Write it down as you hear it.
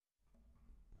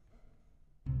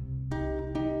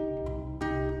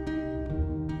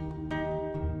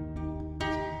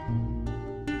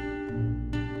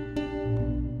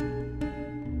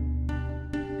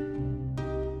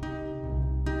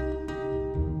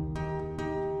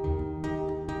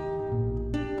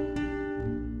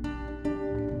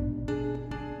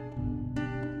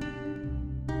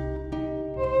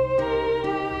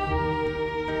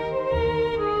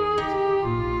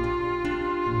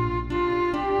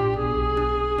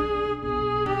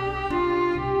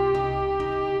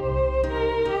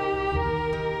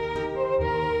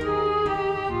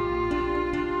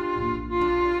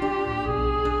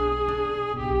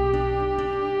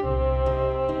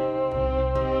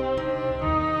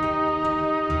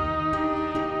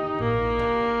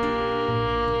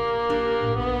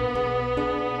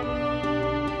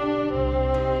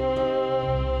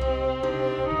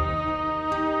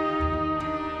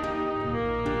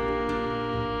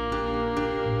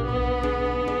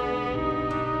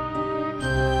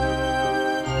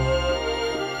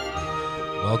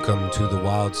Welcome to the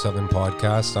Wild 7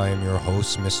 podcast. I am your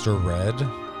host, Mr. Red.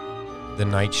 The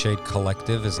Nightshade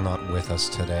Collective is not with us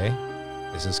today.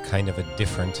 This is kind of a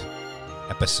different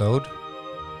episode.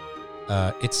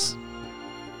 It's,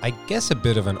 I guess, a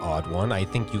bit of an odd one. I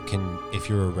think you can, if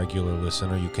you're a regular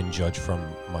listener, you can judge from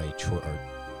my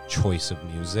choice of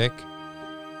music.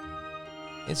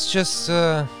 It's just,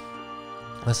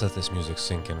 let's let this music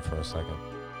sink in for a second.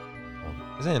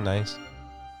 Isn't it nice?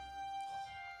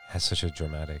 Has such a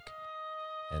dramatic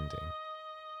ending.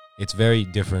 It's very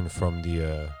different from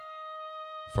the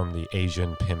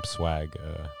Asian Pimp Swag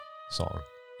song,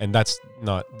 and that's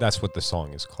what the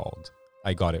song is called.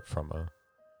 I got it from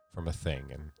a thing,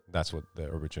 and that's what the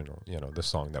original, the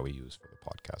song that we use for the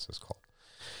podcast is called.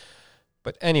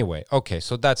 But anyway, okay,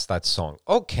 so that's that song.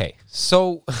 Okay,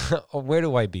 so where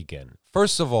do I begin?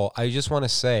 First of all, I just want to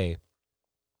say,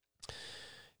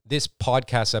 this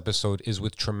podcast episode is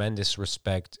with tremendous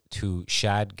respect to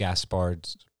Shad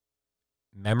Gaspard's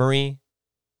memory,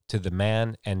 to the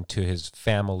man, and to his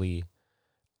family.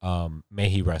 May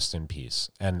he rest in peace.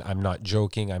 And I'm not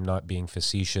joking. I'm not being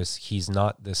facetious. He's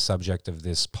not the subject of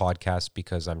this podcast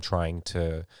because I'm trying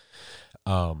to,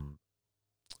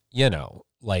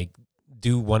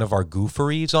 do one of our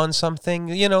gooferys on something.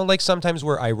 Like sometimes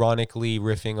we're ironically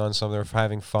riffing on something or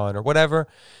having fun or whatever.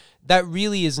 That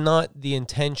really is not the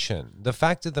intention. The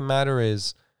fact of the matter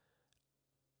is,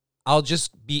 I'll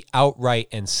just be outright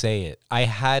and say it. I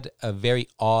had a very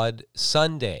odd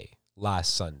Sunday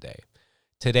last Sunday.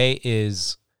 Today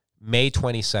is May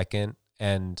 22nd,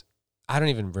 and I don't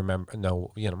even remember.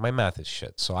 No, my math is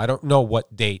shit, so I don't know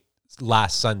what date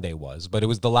last Sunday was, but it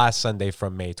was the last Sunday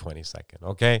from May 22nd,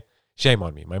 okay? Shame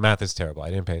on me. My math is terrible. I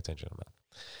didn't pay attention to math.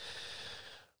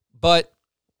 But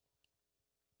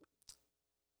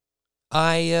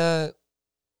I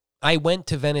went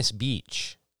to Venice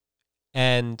Beach,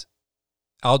 and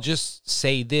I'll just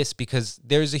say this because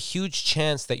there's a huge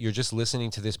chance that you're just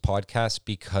listening to this podcast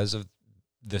because of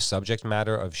the subject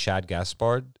matter of Shad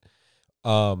Gaspard.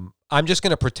 I'm just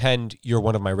going to pretend you're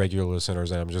one of my regular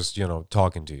listeners and I'm just,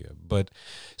 talking to you. But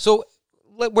so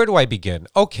where do I begin?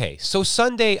 Okay, so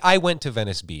Sunday I went to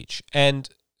Venice Beach, and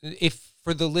if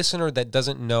for the listener that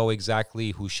doesn't know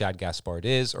exactly who Shad Gaspard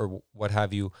is or what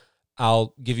have you,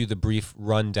 I'll give you the brief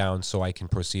rundown so I can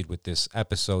proceed with this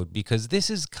episode, because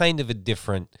this is kind of a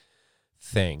different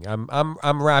thing.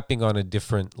 I'm rapping on a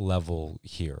different level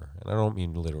here, and I don't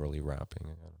mean literally rapping.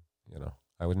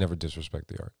 I would never disrespect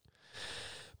the art.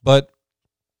 But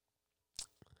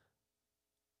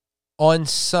on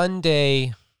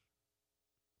Sunday,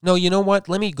 no, you know what?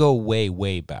 Let me go way,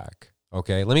 way back.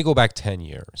 Okay, let me go back 10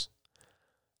 years.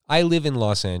 I live in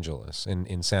Los Angeles,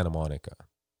 in Santa Monica,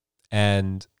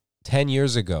 and 10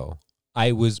 years ago,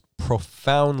 I was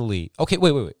profoundly... Okay,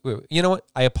 wait. You know what?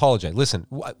 I apologize. Listen,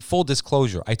 full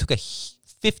disclosure, I took a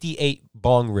 58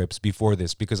 bong rips before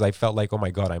this because I felt like, oh my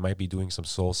God, I might be doing some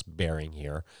soul bearing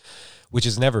here, which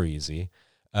is never easy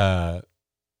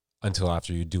until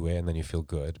after you do it and then you feel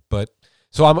good. But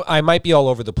so I might be all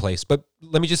over the place, but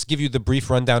let me just give you the brief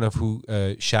rundown of who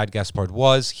Shad Gaspard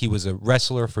was. He was a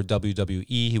wrestler for WWE.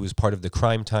 He was part of the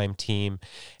Crime Time team.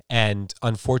 And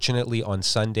unfortunately, on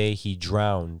Sunday, he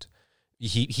drowned.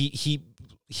 He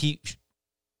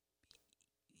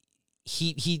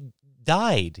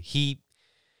died. He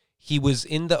was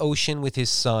in the ocean with his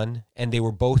son, and they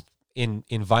were both in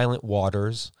violent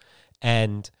waters.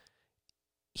 And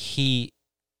he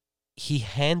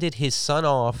handed his son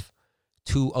off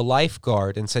to a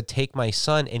lifeguard and said, "Take my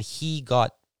son," and he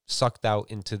got sucked out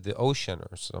into the ocean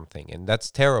or something, and that's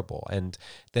terrible. And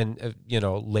then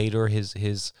later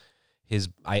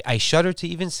I shudder to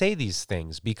even say these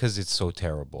things because it's so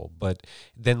terrible. But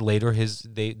then later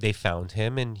they found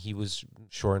him, and he was,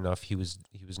 sure enough, he was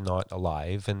not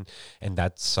alive, and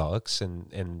that sucks,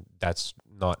 and that's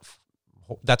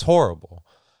horrible.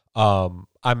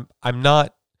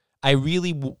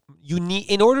 You need,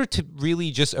 in order to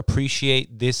really just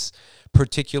appreciate this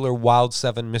particular Wild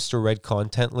 7 Mr. Red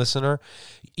content listener,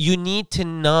 you need to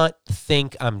not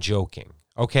think I'm joking.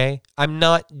 Okay? I'm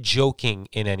not joking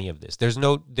in any of this. There's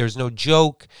no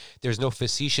joke. There's no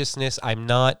facetiousness. I'm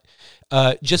not,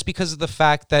 just because of the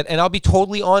fact that, and I'll be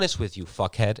totally honest with you,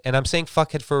 fuckhead, and I'm saying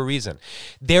fuckhead for a reason.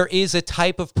 There is a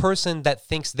type of person that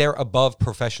thinks they're above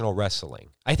professional wrestling.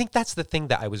 I think that's the thing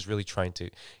that I was really trying to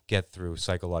get through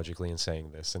psychologically in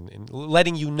saying this and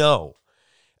letting you know.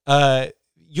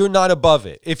 You're not above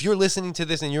it. If you're listening to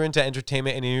this and you're into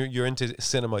entertainment and you're into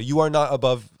cinema, you are not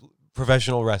above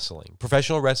professional wrestling.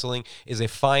 Professional wrestling is a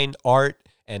fine art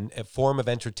and a form of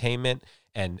entertainment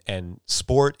and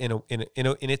sport in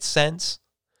its sense.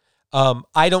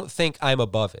 I don't think I'm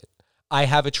above it. I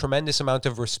have a tremendous amount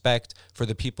of respect for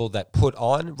the people that put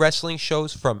on wrestling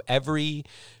shows from every,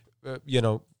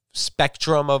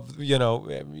 spectrum of,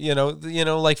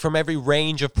 like from every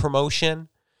range of promotion,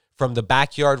 from the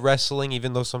backyard wrestling,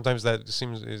 even though sometimes that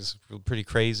is pretty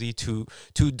crazy, to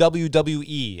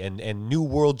WWE and New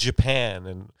World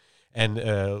Japan and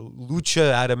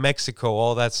Lucha out of Mexico,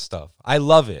 all that stuff. I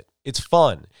love it. It's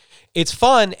fun. It's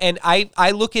fun, and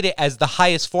I look at it as the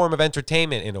highest form of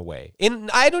entertainment in a way.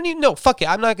 I don't even know. Fuck it.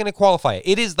 I'm not going to qualify it.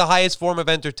 It is the highest form of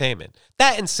entertainment.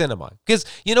 That and cinema. Because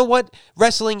you know what?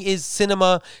 Wrestling is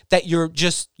cinema that you're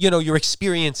just, you're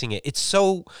experiencing it. It's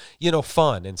so,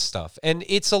 fun and stuff. And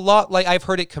it's a lot like I've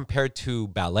heard it compared to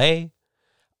ballet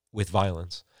with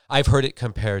violence. I've heard it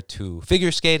compared to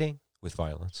figure skating with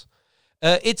violence.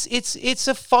 It's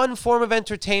a fun form of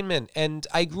entertainment, and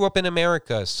I grew up in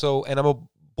America, and I'm a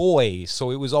boy,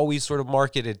 so it was always sort of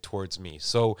marketed towards me.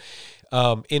 So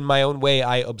in my own way,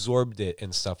 I absorbed it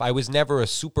and stuff. I was never a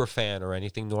super fan or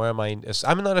anything, nor am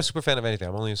I'm not a super fan of anything.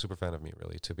 I'm only a super fan of me,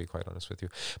 really, to be quite honest with you.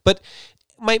 But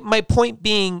my point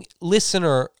being,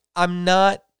 listener,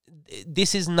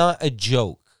 this is not a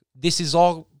joke. This is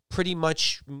all pretty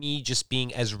much me just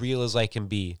being as real as I can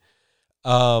be.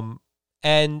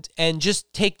 And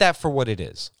just take that for what it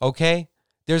is, okay?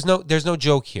 There's no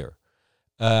joke here.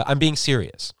 I'm being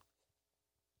serious.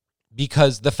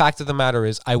 Because the fact of the matter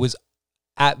is, I was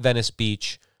at Venice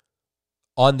Beach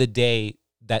on the day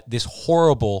that this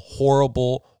horrible,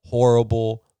 horrible,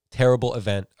 horrible, terrible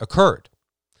event occurred.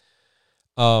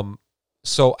 And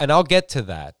I'll get to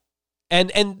that.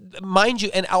 And mind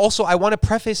you, and also I want to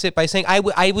preface it by saying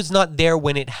I was not there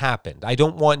when it happened. I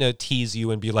don't want to tease you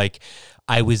and be like,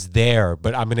 I was there,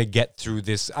 but I'm going to get through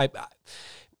this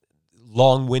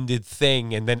long-winded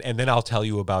thing, and then I'll tell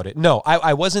you about it. No,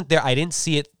 I wasn't there. I didn't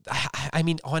see it. I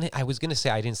mean, on it, I was going to say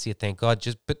I didn't see it, thank God.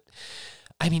 But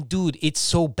I mean, dude, it's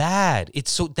so bad.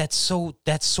 That's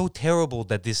so terrible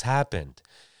that this happened.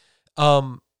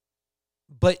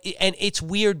 But it's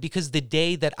weird because the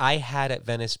day that I had at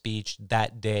Venice Beach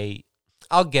that day,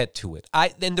 I'll get to it.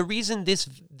 And the reason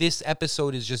this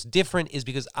episode is just different is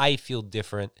because I feel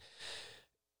different.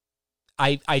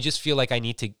 I just feel like I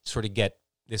need to sort of get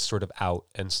this sort of out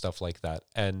and stuff like that.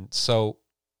 And so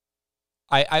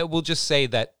I will just say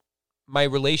that my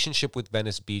relationship with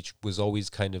Venice Beach was always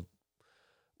kind of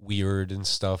weird and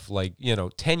stuff. Like,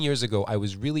 10 years ago, I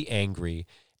was really angry.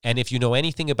 And if you know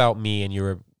anything about me and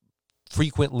you're a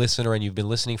frequent listener and you've been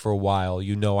listening for a while,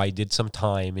 I did some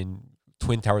time in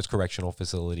Twin Towers Correctional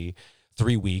Facility,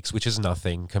 3 weeks, which is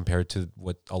nothing compared to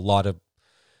what a lot of,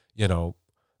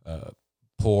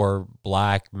 poor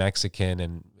Black, Mexican,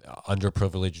 and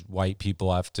underprivileged white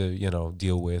people have to,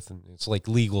 deal with. And it's like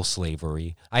legal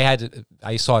slavery.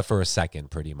 I saw it for a second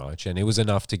pretty much, and it was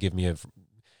enough to give me a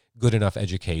good enough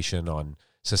education on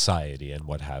society and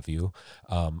what have you.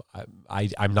 I'm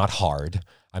not hard.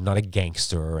 I'm not a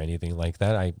gangster or anything like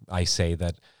that. I say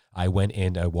that I went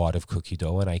in a wad of cookie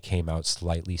dough and I came out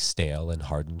slightly stale and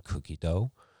hardened cookie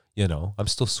dough. I'm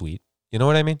still sweet. You know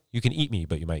what I mean? You can eat me,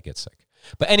 but you might get sick.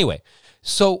 But anyway,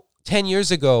 so 10 years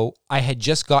ago, I had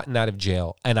just gotten out of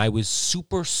jail and I was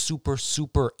super, super,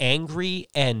 super angry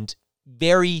and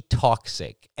very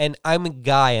toxic. And I'm a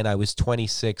guy and I was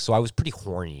 26, so I was pretty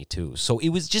horny too. So it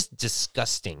was just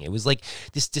disgusting. It was like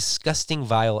this disgusting,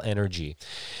 vile energy.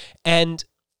 And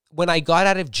when I got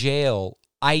out of jail,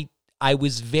 I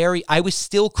was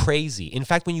still crazy. In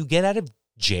fact, when you get out of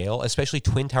jail, especially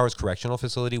Twin Towers Correctional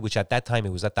Facility, which at that time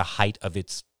it was at the height of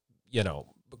its,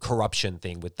 corruption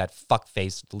thing with that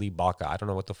fuckface Lee Baca. I don't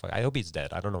know what the fuck. I hope he's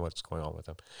dead. I don't know what's going on with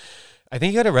him. I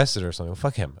think he got arrested or something.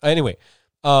 Fuck him. Anyway,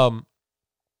 I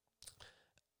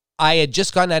had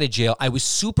just gotten out of jail. I was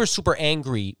super, super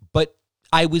angry, but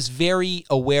I was very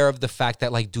aware of the fact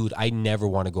that, like, dude, I never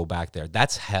want to go back there.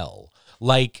 That's hell.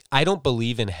 Like, I don't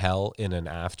believe in hell in an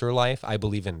afterlife. I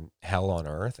believe in hell on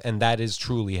earth, and that is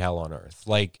truly hell on earth.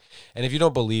 Like, and if you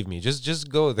don't believe me, just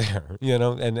go there,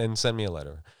 and send me a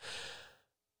letter.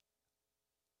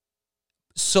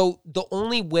 So the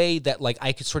only way that, like,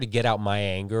 I could sort of get out my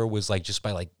anger was, like, just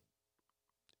by, like,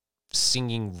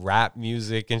 singing rap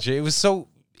music and shit. It was so...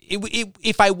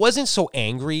 if I wasn't so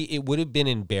angry, it would have been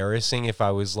embarrassing if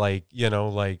I was like, I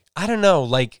don't know,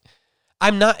 like,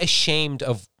 I'm not ashamed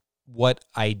of what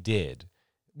I did,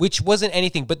 which wasn't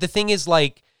anything. But the thing is,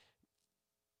 like,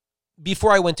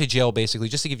 before I went to jail, basically,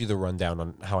 just to give you the rundown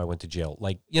on how I went to jail,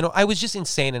 like, I was just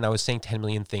insane and I was saying 10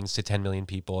 million things to 10 million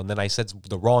people. And then I said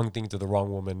the wrong thing to the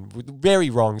wrong woman, very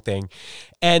wrong thing.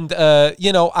 And, I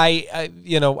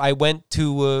went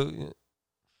to,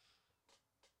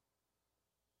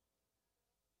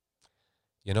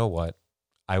 you know what?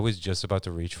 I was just about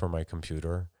to reach for my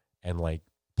computer and like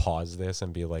pause this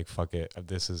and be like, fuck it,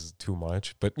 this is too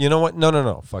much. But you know what?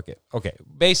 No, fuck it. Okay,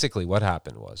 basically what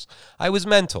happened was I was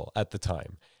mental at the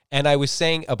time. And I was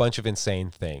saying a bunch of insane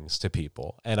things to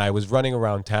people. And I was running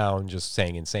around town just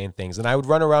saying insane things. And I would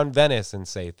run around Venice and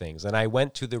say things. And I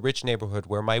went to the rich neighborhood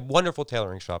where my wonderful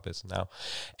tailoring shop is now.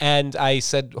 And I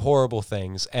said horrible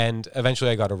things. And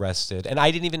eventually I got arrested. And I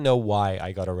didn't even know why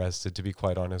I got arrested, to be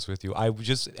quite honest with you. I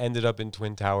just ended up in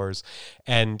Twin Towers.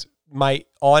 And my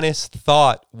honest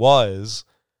thought was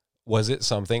it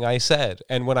something I said?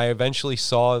 And when I eventually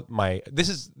saw this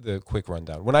is the quick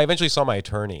rundown. When I eventually saw my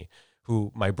attorney,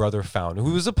 who my brother found,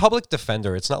 who was a public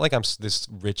defender. It's not like I'm this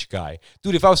rich guy.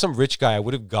 Dude, if I was some rich guy, I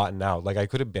would have gotten out. Like, I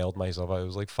could have bailed myself. I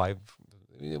was like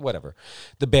whatever.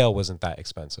 The bail wasn't that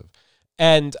expensive.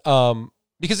 And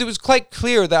because it was quite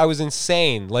clear that I was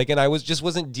insane. Like, and I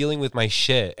wasn't dealing with my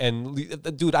shit.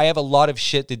 And dude, I have a lot of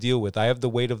shit to deal with. I have the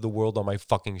weight of the world on my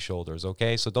fucking shoulders,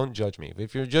 okay? So don't judge me.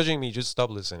 If you're judging me, just stop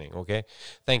listening, okay?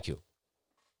 Thank you.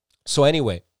 So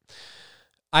anyway,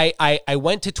 I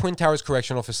went to Twin Towers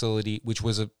Correctional Facility, which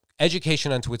was an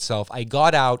education unto itself. I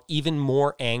got out even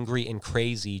more angry and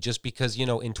crazy just because,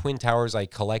 in Twin Towers, I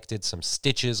collected some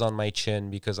stitches on my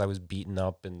chin because I was beaten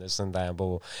up and this and that.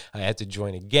 But I had to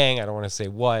join a gang. I don't want to say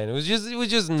what. And it was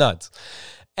just nuts.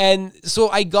 And so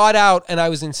I got out and I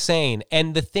was insane.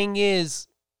 And the thing is,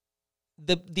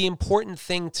 the important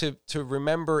thing to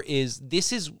remember is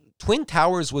Twin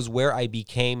Towers was where I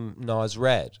became Nas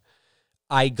Red.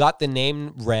 I got the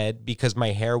name Red because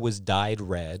my hair was dyed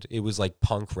red. It was like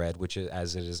punk red, which is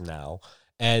as it is now.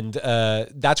 And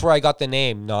that's where I got the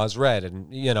name Nas Red.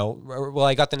 And,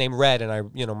 I got the name Red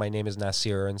and my name is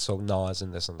Nasir. And so Nas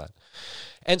and this and that.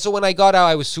 And so when I got out,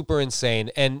 I was super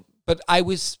insane. But I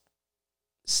was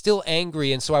still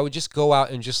angry. And so I would just go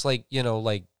out and just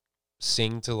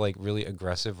sing to like really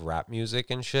aggressive rap music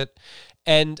and shit.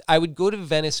 And I would go to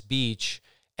Venice Beach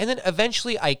and then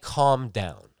eventually I calmed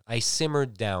down. I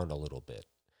simmered down a little bit.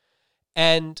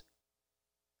 And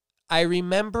I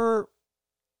remember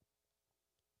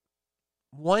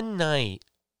one night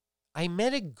I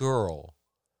met a girl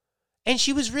and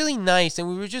she was really nice and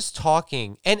we were just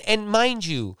talking. And mind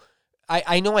you,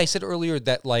 I know I said earlier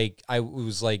that like I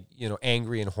was like,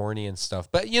 angry and horny and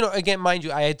stuff. But again, mind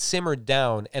you, I had simmered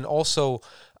down and also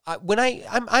when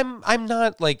I'm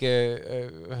not like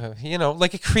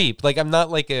like a creep. Like I'm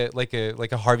not like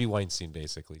a Harvey Weinstein,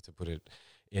 basically, to put it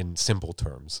in simple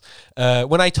terms.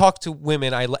 When I talk to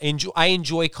women, I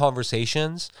enjoy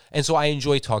conversations, and so I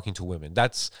enjoy talking to women.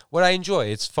 That's what I enjoy.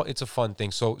 It's a fun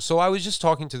thing. So I was just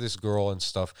talking to this girl and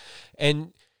stuff,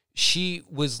 and she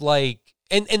was like,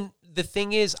 and the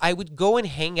thing is, I would go and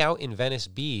hang out in Venice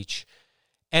Beach.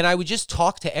 And I would just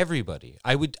talk to everybody.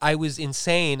 I was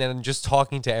insane and just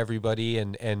talking to everybody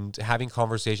and having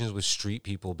conversations with street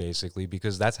people, basically,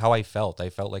 because that's how I felt. I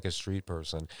felt like a street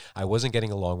person. I wasn't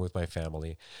getting along with my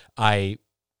family. I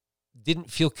didn't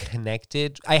feel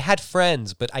connected. I had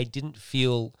friends, but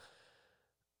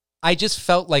I just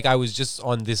felt like I was just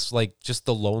on this, like, just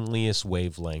the loneliest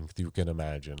wavelength you can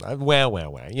imagine. I'm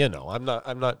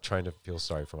not trying to feel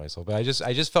sorry for myself, but I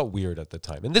just felt weird at the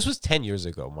time. And this was 10 years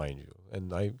ago, mind you.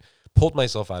 And I pulled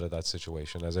myself out of that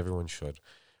situation, as everyone should.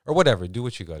 Or whatever, do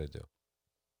what you got to do.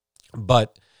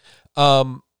 But,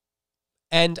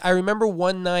 and I remember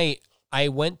one night I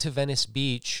went to Venice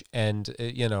Beach and,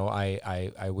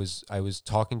 I was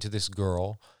talking to this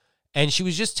girl. And she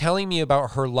was just telling me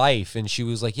about her life, and she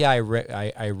was like, "Yeah,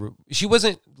 she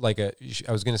wasn't like I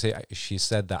was gonna say she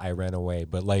said that I ran away,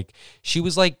 but like she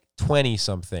was like 20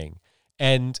 something,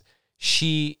 and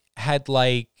she had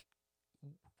like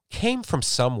came from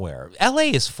somewhere.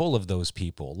 LA is full of those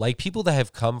people, like people that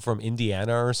have come from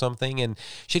Indiana or something. And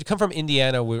she had come from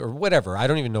Indiana or whatever. I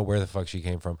don't even know where the fuck she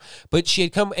came from, but she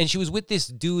had come and she was with this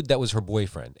dude that was her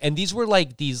boyfriend. And these were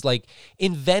like these like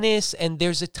in Venice. And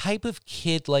there's a type of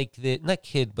kid like that, not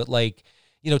kid, but like,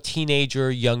 teenager,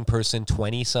 young person,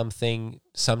 20 something,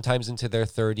 sometimes into their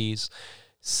 30s,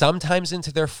 sometimes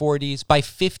into their 40s. By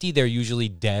 50, they're usually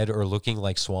dead or looking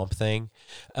like Swamp Thing.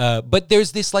 But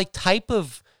there's this like type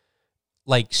of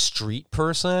like street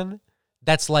person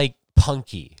that's like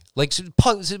punky, like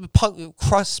punk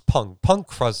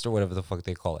crust or whatever the fuck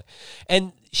they call it.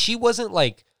 And she wasn't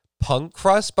like punk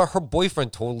crust, but her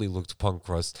boyfriend totally looked punk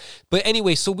crust. But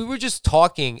anyway, so we were just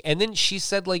talking, and then she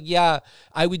said like, yeah,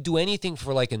 I would do anything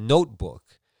for like a notebook.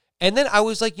 And then I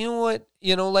was like, you know what,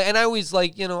 like, and I was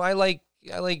like, I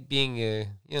like being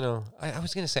I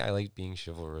was gonna say I like being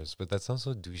chivalrous, but that sounds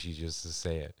so douchey just to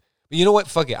say it. But you know what?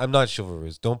 Fuck it. I'm not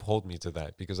chivalrous. Don't hold me to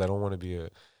that because I don't want to be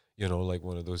like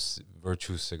one of those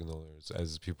virtue signalers,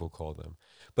 as people call them.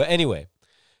 But anyway,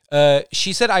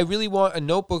 she said, I really want a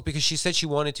notebook because she said she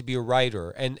wanted to be a writer.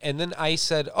 And then I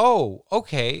said, oh,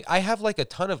 okay. I have like a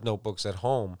ton of notebooks at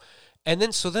home. And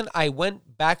then I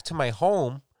went back to my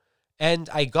home and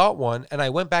I got one and I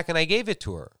went back and I gave it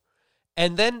to her.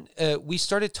 And then we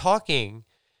started talking.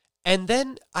 And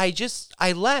then I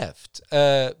left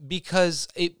because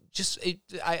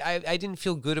I didn't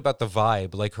feel good about the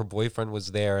vibe. Like her boyfriend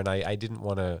was there and I didn't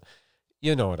want to,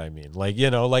 you know what I mean? Like,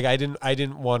 like I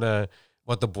didn't want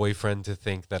the boyfriend to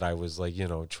think that I was like,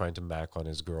 trying to mac on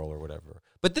his girl or whatever.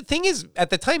 But the thing is,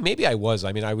 at the time, maybe I was.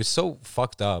 I mean, I was so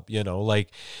fucked up,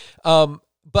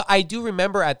 but I do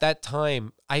remember at that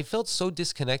time, I felt so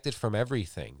disconnected from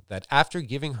everything that after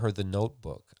giving her the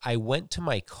notebook, I went to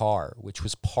my car, which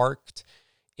was parked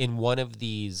in one of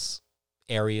these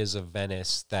areas of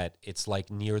Venice that it's like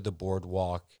near the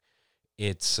boardwalk.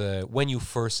 It's when you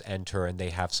first enter and they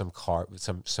have some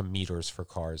meters for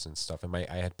cars and stuff. And I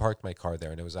had parked my car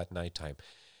there and it was at nighttime.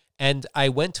 And I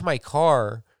went to my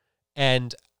car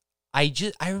and I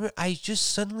just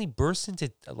suddenly burst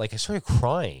into, like, I started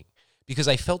crying because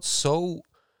I felt so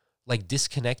like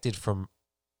disconnected from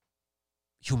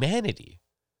humanity.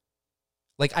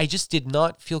 Like, I just did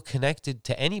not feel connected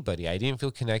to anybody. I didn't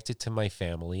feel connected to my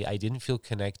family. I didn't feel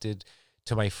connected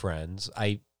to my friends.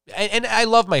 And I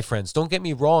love my friends. Don't get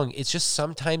me wrong. It's just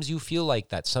sometimes you feel like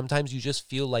that. Sometimes you just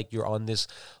feel like you're on this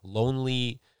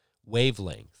lonely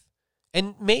wavelength.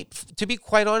 And to be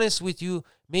quite honest with you,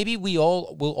 maybe we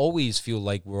all will always feel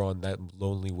like we're on that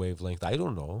lonely wavelength. I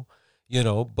don't know,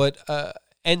 but,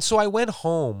 and so I went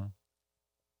home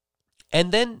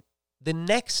and then the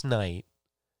next night,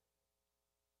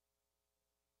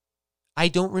 I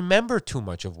don't remember too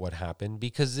much of what happened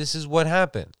because this is what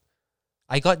happened.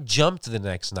 I got jumped the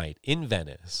next night in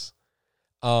Venice.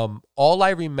 All I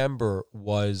remember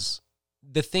was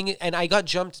the thing, and I got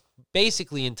jumped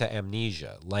basically into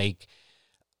amnesia. Like,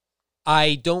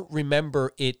 I don't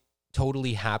remember it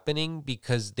totally happening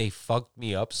because they fucked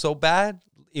me up so bad.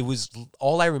 It was,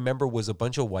 all I remember was a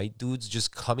bunch of white dudes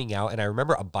just coming out, and I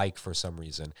remember a bike for some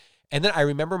reason. And then I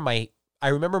remember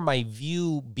my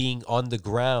view being on the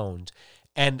ground,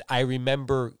 and I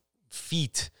remember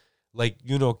feet, like,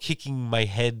 kicking my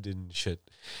head and shit.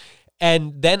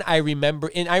 And then I remember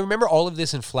all of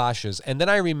this in flashes. And then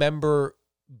I remember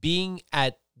being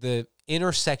at the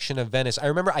intersection of Venice. I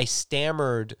remember I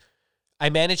stammered. I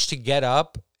managed to get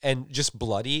up and just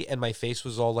bloody, and my face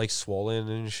was all like swollen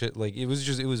and shit. Like, it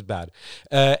was bad.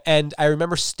 And I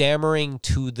remember stammering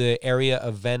to the area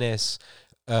of Venice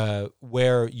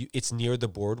where it's near the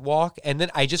boardwalk. And then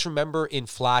I just remember in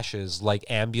flashes, like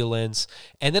ambulance.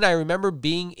 And then I remember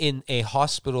being in a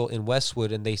hospital in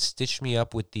Westwood and they stitched me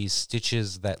up with these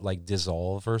stitches that like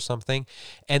dissolve or something.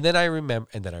 And then I remember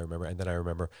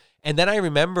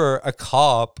a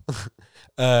cop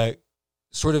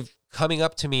sort of coming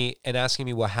up to me and asking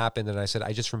me what happened. And I said,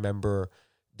 I just remember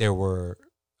there were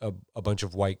a bunch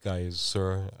of white guys,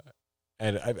 sir.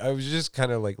 And I was just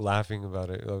kind of like laughing about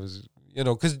it. I was,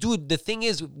 because dude, the thing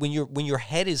is, when your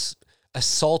head is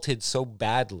assaulted so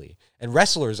badly, and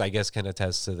wrestlers, I guess, can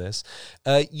attest to this,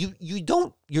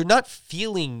 you're not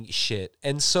feeling shit.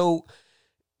 And so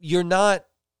you don't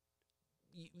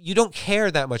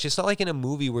care that much. It's not like in a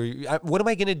movie where what am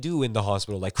I going to do in the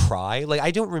hospital? Like, cry? Like,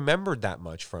 I don't remember that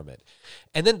much from it.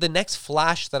 And then the next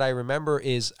flash that I remember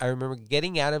is I remember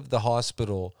getting out of the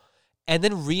hospital and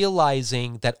then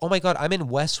realizing that, oh my God, I'm in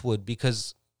Westwood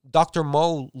because Dr.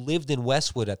 Mo lived in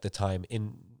Westwood at the time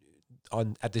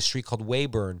at this street called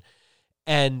Weyburn.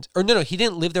 No, he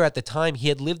didn't live there at the time. He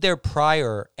had lived there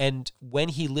prior. And when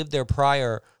he lived there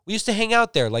prior, we used to hang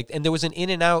out there. And there was an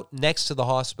In-N-Out next to the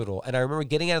hospital. And I remember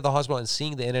getting out of the hospital and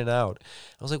seeing the In-N-Out.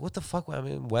 I was like, what the fuck? I'm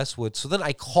in Westwood. So then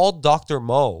I called Dr.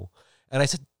 Mo and I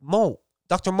said,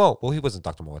 Dr. Mo. Well, he wasn't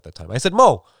Dr. Mo at that time. I said,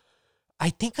 Mo,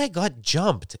 I think I got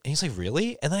jumped. And he's like,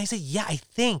 really? And then I said, yeah, I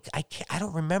think. I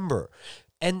don't remember.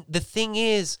 And the thing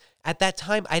is, at that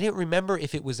time, I didn't remember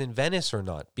if it was in Venice or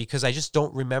not because I just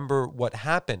don't remember what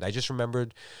happened. I just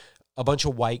remembered a bunch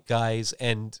of white guys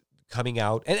and coming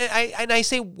out. And I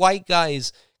say white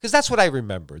guys because that's what I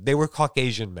remember. They were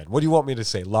Caucasian men. What do you want me to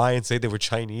say? Lie and say they were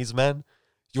Chinese men? Do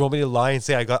you want me to lie and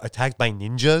say I got attacked by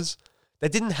ninjas?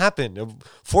 That didn't happen.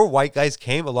 4 white guys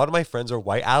came. A lot of my friends are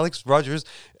white. Alex Rogers,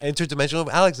 interdimensional.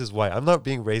 Alex is white. I'm not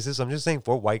being racist. I'm just saying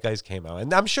 4 white guys came out.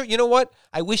 And I'm sure, you know what?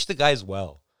 I wish the guys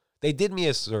well. They did me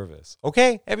a service.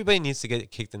 Okay? Everybody needs to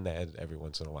get kicked in the head every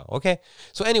once in a while. Okay?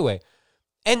 So anyway,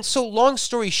 and so long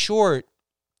story short,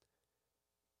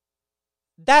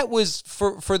 that was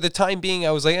for the time being.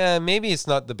 I was like, maybe it's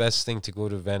not the best thing to go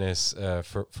to Venice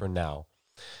for now.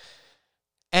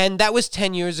 And that was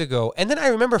 10 years ago. And then I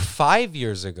remember 5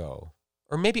 years ago,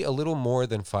 or maybe a little more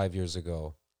than 5 years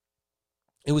ago,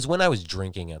 it was when I was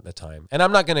drinking at the time. And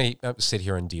I'm not going to sit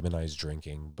here and demonize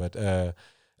drinking, but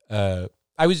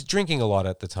I was drinking a lot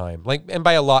at the time. Like, and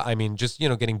by a lot, I mean just,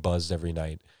 getting buzzed every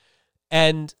night.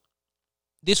 And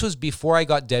this was before I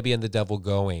got Debbie and the Devil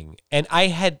going. And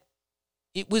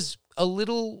it was a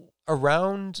little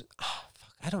around,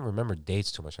 I don't remember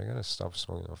dates too much. I got to stop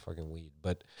smoking no fucking weed.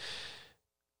 But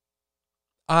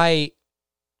I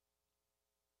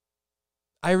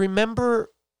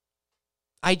remember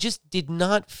I just did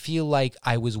not feel like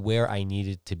I was where I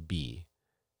needed to be.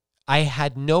 I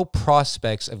had no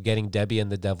prospects of getting Debbie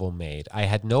and the Devil made. I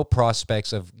had no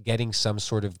prospects of getting some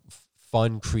sort of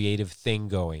fun, creative thing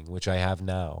going, which I have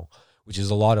now, which is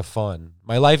a lot of fun.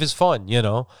 My life is fun,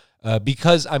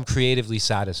 because I'm creatively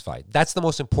satisfied. That's the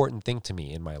most important thing to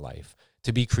me in my life,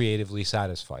 to be creatively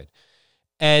satisfied.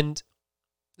 And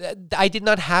I did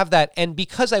not have that. And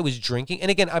because I was drinking,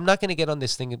 and again, I'm not going to get on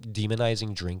this thing of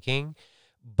demonizing drinking,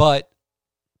 but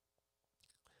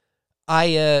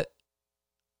I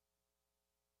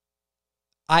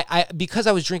because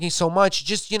I was drinking so much,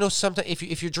 just, sometimes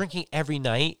if you're drinking every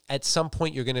night, at some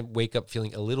point you're going to wake up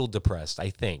feeling a little depressed, I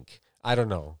think. I don't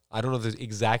know. I don't know the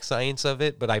exact science of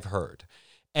it, but I've heard.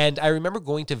 And I remember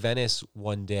going to Venice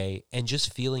one day and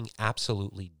just feeling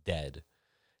absolutely dead.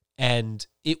 And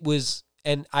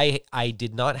I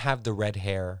did not have the red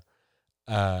hair.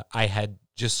 I had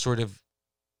just sort of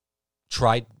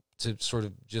tried to sort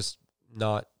of just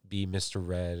not be Mr.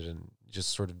 Red and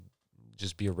just sort of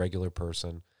just be a regular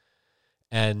person.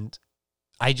 And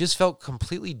I just felt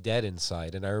completely dead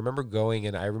inside. And I remember going,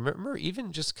 and I remember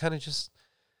even just kind of just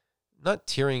not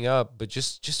tearing up, but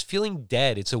just feeling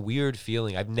dead. It's a weird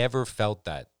feeling. I've never felt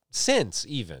that since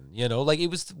even, like it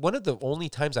was one of the only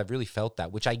times I've really felt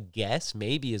that, which I guess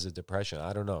maybe is a depression.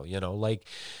 I don't know,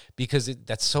 because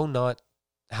that's so not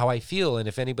how I feel. And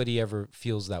if anybody ever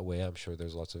feels that way, I'm sure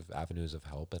there's lots of avenues of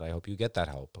help, and I hope you get that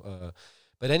help.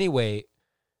 But anyway,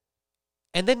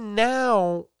 and then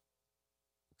now,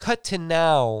 cut to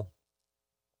now.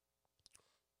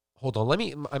 Hold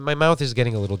on, my mouth is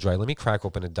getting a little dry. Let me crack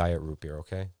open a diet root beer,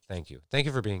 okay? Thank you. Thank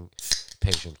you for being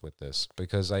patient with this,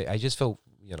 because I just felt,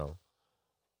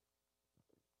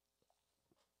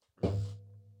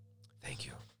 Thank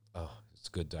you. Oh, it's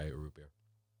good diet root beer.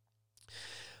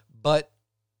 But,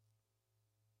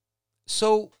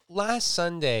 so last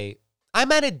Sunday,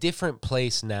 I'm at a different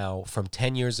place now from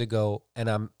 10 years ago, and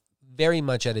I'm very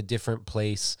much at a different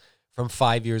place from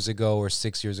 5 years ago or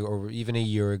 6 years ago or even a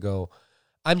year ago.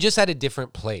 I'm just at a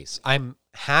different place. I'm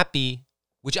happy,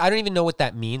 which I don't even know what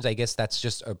that means. I guess that's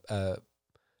just a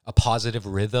positive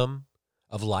rhythm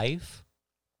of life.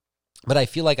 But I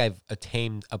feel like I've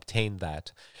obtained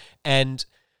that. And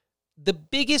the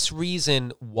biggest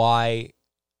reason why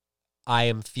I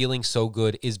am feeling so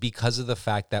good is because of the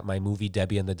fact that my movie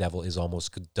Debbie and the Devil is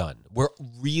almost done. We're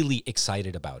really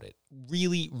excited about it.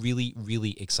 Really, really,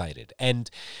 really excited.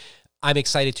 And I'm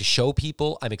excited to show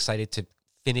people. I'm excited to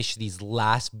finish these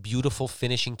last beautiful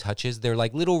finishing touches. They're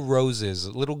like little roses,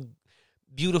 little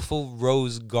beautiful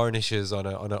rose garnishes on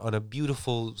a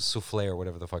beautiful souffle or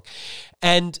whatever the fuck.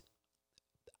 And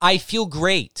I feel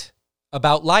great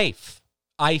about life.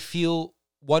 I feel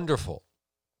wonderful.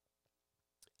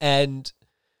 And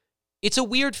it's a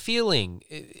weird feeling.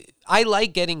 I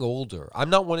like getting older.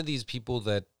 I'm not one of these people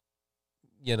that,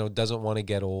 doesn't want to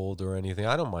get old or anything.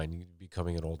 I don't mind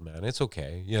becoming an old man. It's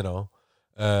okay, You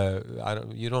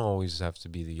don't always have to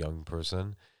be the young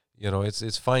person.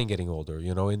 It's fine getting older.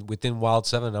 And within Wild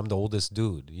 7, I'm the oldest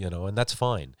dude, and that's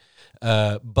fine.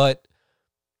 But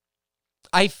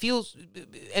I feel,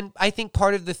 and I think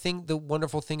part of the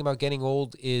wonderful thing about getting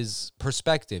old is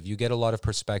perspective. You get a lot of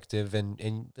perspective,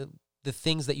 and the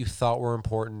things that you thought were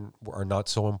important are not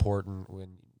so important.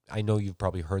 When I know you've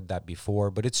probably heard that before,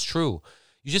 but it's true.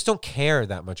 You just don't care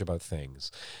that much about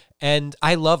things. And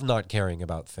I love not caring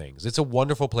about things. It's a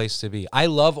wonderful place to be. I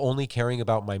love only caring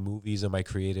about my movies and my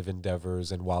creative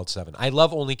endeavors and Wild 7. I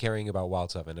love only caring about Wild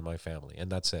 7 and my family,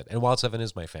 and that's it. And Wild 7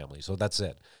 is my family, so that's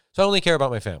it. So I only care about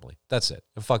my family. That's it.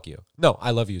 And fuck you. No, I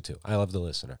love you too. I love the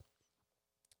listener.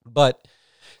 But,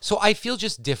 so I feel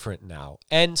just different now.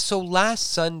 And so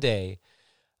last Sunday,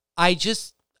 I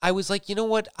was like, you know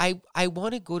what? I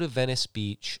want to go to Venice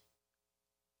Beach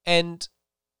and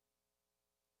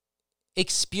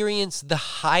experience the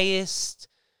highest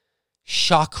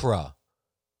chakra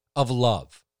of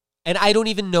love. And I don't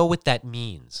even know what that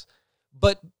means.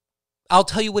 But I'll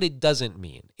tell you what it doesn't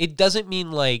mean. It doesn't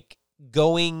mean like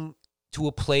going to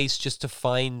a place just to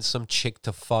find some chick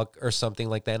to fuck or something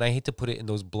like that. And I hate to put it in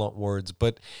those blunt words,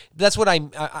 but that's what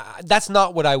that's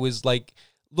not what I was like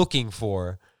looking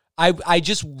for. I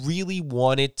just really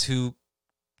wanted to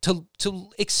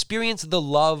experience the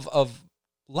love of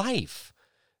life.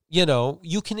 You know,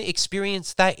 you can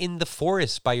experience that in the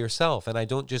forest by yourself. And I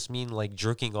don't just mean like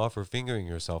jerking off or fingering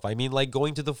yourself. I mean like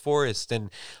going to the forest and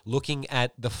looking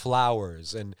at the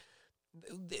flowers and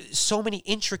so many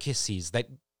intricacies that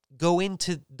go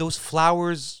into those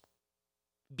flowers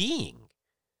being.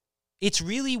 It's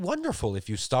really wonderful if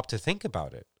you stop to think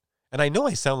about it. And I know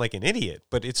I sound like an idiot,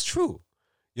 but it's true,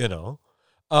 you know.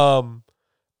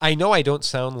 I know I don't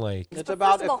sound like... It's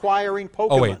about acquiring Pokemon.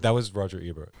 Oh, wait, that was Roger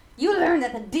Ebert. You learn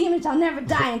that the demon shall never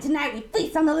die, and tonight we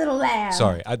feast on the little lamb.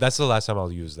 Sorry, that's the last time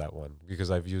I'll use that one,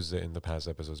 because I've used it in the past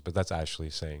episodes, but that's Ashley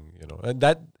saying, you know, and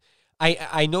that...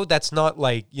 I know that's not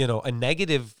like, you know, a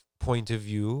negative point of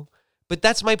view, but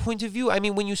that's my point of view. I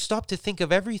mean, when you stop to think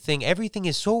of everything, everything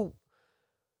is so...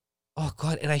 Oh,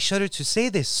 God, and I shudder to say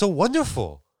this, so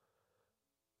wonderful.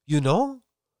 You know?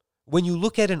 When you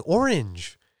look at an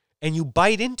orange and you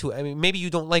bite into it, I mean, maybe you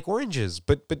don't like oranges,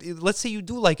 but let's say you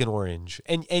do like an orange,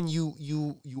 and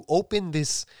you open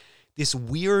this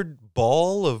weird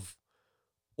ball of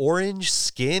orange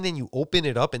skin and you open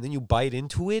it up and then you bite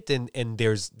into it and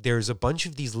there's a bunch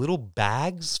of these little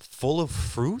bags full of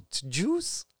fruit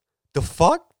juice. The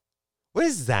fuck? What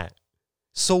is that?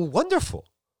 So wonderful.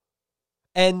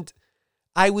 And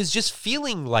I was just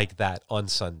feeling like that on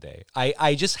Sunday.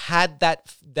 I just had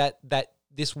that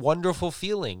this wonderful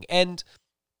feeling. And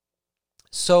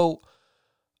so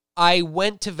I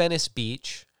went to Venice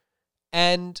Beach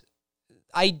and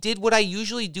I did what I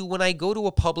usually do when I go to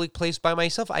a public place by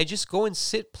myself. I just go and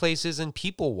sit places and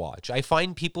people watch. I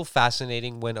find people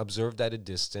fascinating when observed at a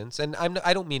distance. And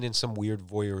I don't mean in some weird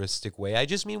voyeuristic way. I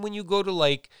just mean when you go to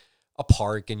like a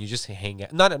park and you just hang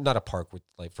out. Not a park with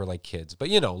like for like kids, but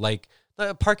you know, like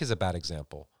a park is a bad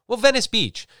example. Well, Venice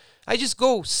Beach. I just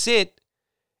go sit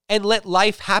and let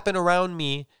life happen around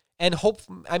me and hope.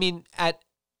 I mean, at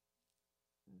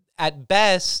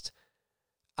best,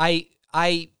 I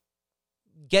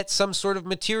get some sort of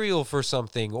material for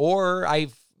something, or I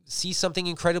see something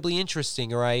incredibly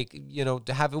interesting, or I, you know,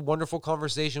 to have a wonderful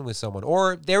conversation with someone,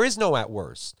 or there is no at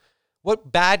worst. What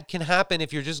bad can happen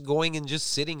if you're just going and just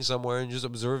sitting somewhere and just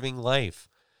observing life?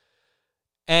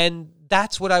 And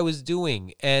that's what I was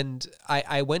doing. And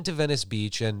I went to Venice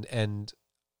Beach and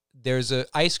there's an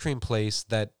ice cream place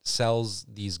that sells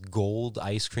these gold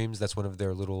ice creams. That's one of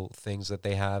their little things that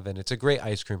they have. And it's a great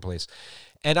ice cream place.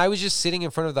 And I was just sitting in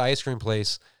front of the ice cream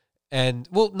place. And,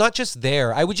 well, not just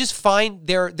there. I would just find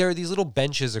there are these little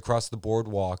benches across the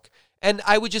boardwalk. And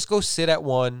I would just go sit at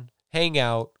one, hang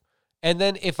out. And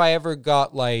then if I ever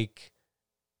got, like,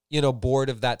 you know, bored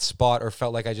of that spot or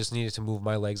felt like I just needed to move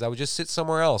my legs, I would just sit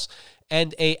somewhere else.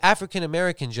 And a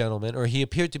African-American gentleman, or he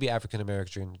appeared to be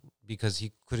African-American because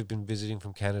he could have been visiting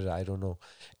from Canada, I don't know.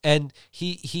 And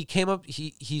he came up,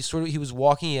 he was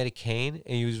walking, he had a cane,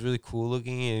 and he was really cool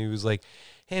looking, and he was like,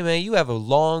 "Hey man, you have a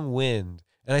long wind."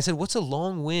 And I said, "What's a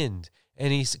long wind?" And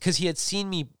because he had seen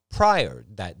me prior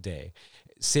that day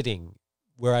sitting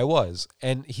where I was.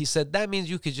 And he said, "That means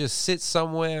you could just sit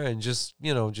somewhere and just,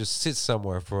 you know, just sit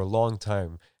somewhere for a long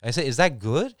time." And I said, "Is that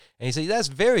good?" And he said, "That's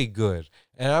very good."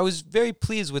 And I was very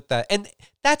pleased with that. And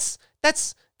that's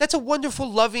a wonderful,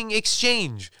 loving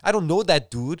exchange. I don't know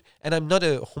that dude, and I'm not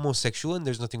a homosexual, and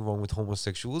there's nothing wrong with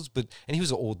homosexuals, and he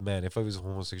was an old man. If I was a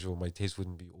homosexual, my taste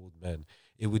wouldn't be old men.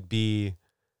 It would be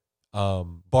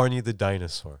Barney the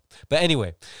dinosaur. But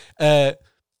anyway, that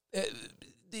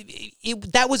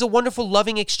was a wonderful,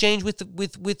 loving exchange with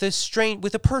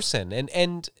a person,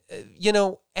 and you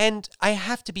know, and I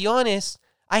have to be honest,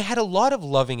 I had a lot of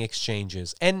loving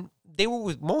exchanges, and they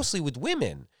were mostly with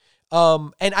women.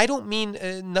 And I don't mean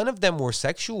none of them were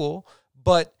sexual,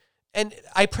 but, and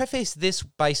I preface this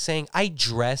by saying I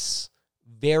dress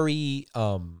very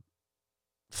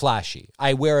flashy.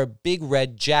 I wear a big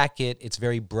red jacket. It's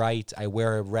very bright. I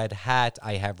wear a red hat.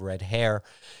 I have red hair.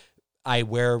 I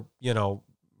wear, you know,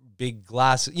 big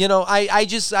glasses. You know,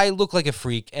 I look like a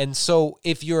freak. And so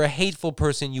if you're a hateful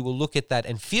person, you will look at that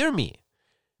and fear me.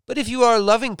 But if you are a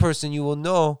loving person, you will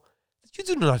know that you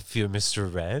do not fear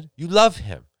Mr. Red. You love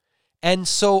him. And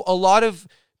so a lot of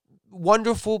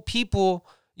wonderful people,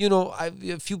 you know,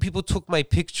 a few people took my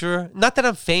picture. Not that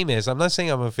I'm famous. I'm not saying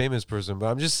I'm a famous person, but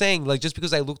I'm just saying, like, just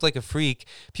because I looked like a freak,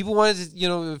 people wanted to, you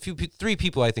know, 3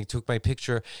 people, I think, took my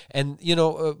picture. And, you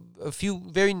know, a few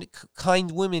very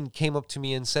kind women came up to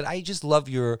me and said, "I just love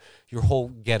your whole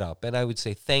getup." And I would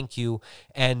say, "Thank you."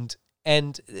 And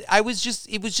And it was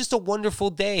just a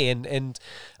wonderful day.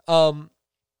 Um,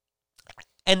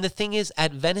 and the thing is,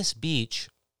 at Venice Beach,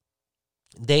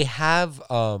 they have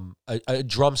a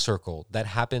drum circle that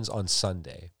happens on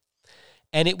Sunday,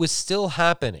 and it was still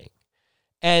happening.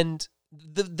 And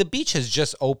the beach has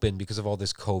just opened because of all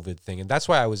this COVID thing, and that's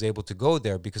why I was able to go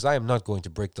there, because I am not going to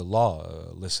break the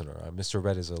law, listener. Mr.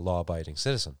 Red is a law-abiding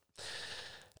citizen.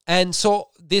 And so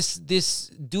this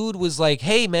dude was like,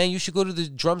 "Hey man, you should go to the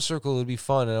drum circle. It'll be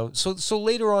fun." And so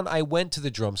later on, I went to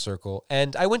the drum circle,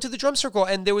 and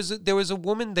there was a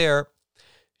woman there,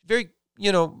 very,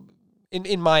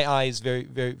 in my eyes, very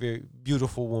very very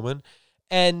beautiful woman,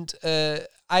 and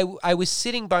I was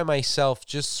sitting by myself,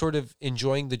 just sort of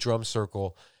enjoying the drum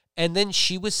circle, and then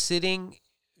she was sitting.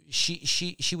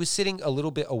 She was sitting a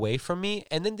little bit away from me,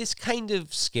 and then this kind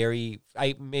of scary,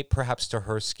 perhaps to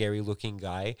her, scary looking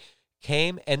guy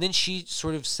came, and then she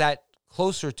sort of sat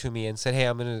closer to me and said, "Hey,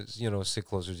 I'm gonna, sit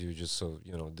closer to you, just so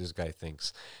this guy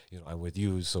thinks, I'm with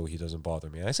you, so he doesn't bother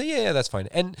me." And I said, "Yeah, that's fine."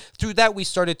 And through that, we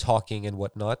started talking and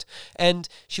whatnot, and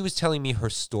she was telling me her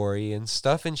story and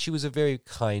stuff, and she was a very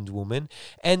kind woman,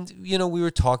 and we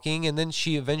were talking, and then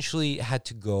she eventually had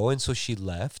to go, and so she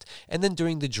left, and then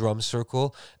during the drum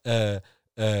circle,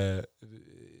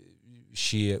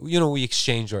 she, we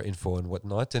exchanged our info and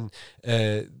whatnot, and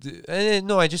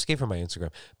no, I just gave her my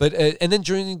Instagram. But and then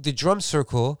during the drum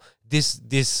circle, this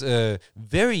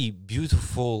very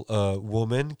beautiful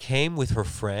woman came with her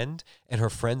friend and her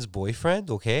friend's boyfriend.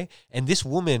 Okay, and this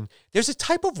woman, there's a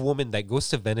type of woman that goes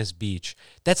to Venice Beach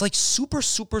that's like super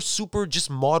super super just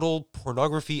model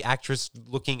pornography actress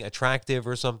looking attractive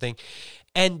or something.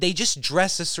 And they just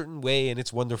dress a certain way, and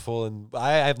it's wonderful, and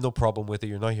I have no problem with it.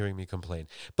 You're not hearing me complain.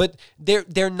 But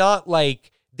they're not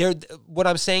like, what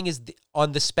I'm saying is,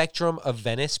 on the spectrum of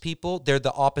Venice people, they're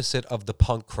the opposite of the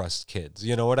punk crust kids.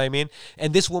 You know what I mean?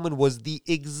 And this woman was the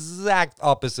exact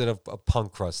opposite of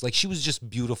punk crust. Like, she was just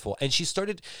beautiful, and she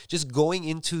started just going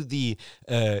into the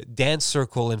dance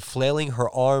circle and flailing her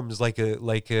arms like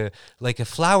a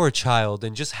flower child,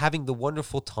 and just having the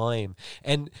wonderful time.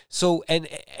 And so, and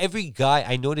every guy,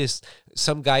 I noticed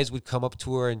some guys would come up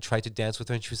to her and try to dance with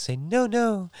her, and she would say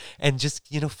no, and just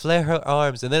flare her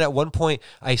arms. And then at one point,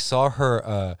 I saw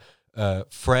her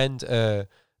friend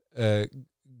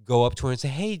go up to her and say,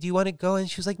 "Hey, do you want to go?" And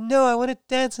she was like, "No, I want to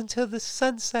dance until the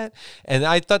sunset." And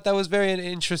I thought that was very an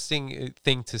interesting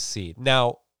thing to see.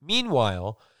 Now,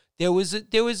 meanwhile, there was a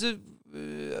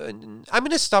I'm going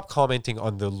to stop commenting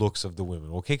on the looks of the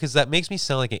women, okay? Because that makes me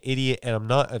sound like an idiot, and I'm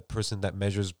not a person that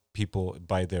measures people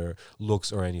by their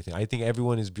looks or anything. I think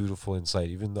everyone is beautiful inside,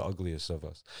 even the ugliest of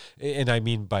us. And I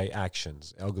mean by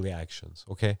actions, ugly actions,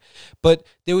 okay? But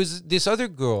there was this other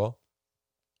girl,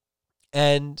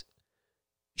 and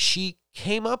she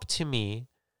came up to me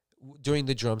during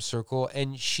the drum circle,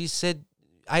 and she said,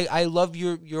 I love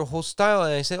your whole style.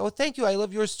 And I said, "Oh, thank you. I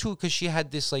love yours too." Because she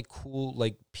had this like cool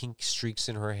like pink streaks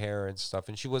in her hair and stuff.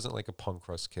 And she wasn't like a punk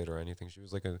crust kid or anything. She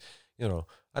was like a,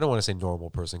 I don't want to say normal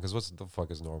person, because what the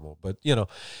fuck is normal? But,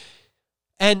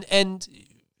 and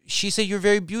she said, "You're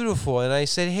very beautiful." And I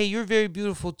said, "Hey, you're very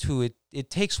beautiful too. It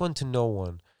takes one to know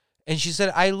one." And she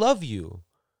said, "I love you."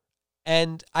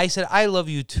 And I said, "I love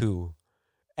you too."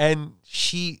 And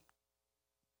she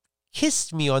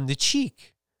kissed me on the cheek.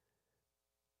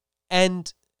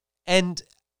 And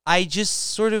I just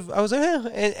sort of, I was like,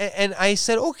 and I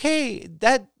said, okay,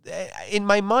 that, in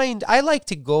my mind, I like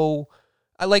to go,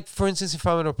 for instance, if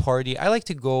I'm at a party, I like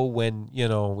to go when,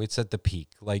 it's at the peak,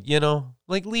 like,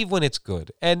 like leave when it's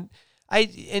good. And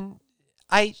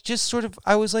I just sort of,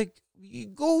 I was like,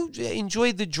 go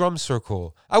enjoy the drum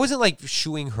circle. I wasn't like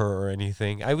shooing her or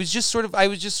anything. I was just sort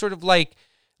of like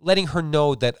letting her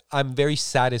know that I'm very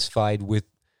satisfied with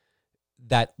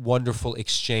that wonderful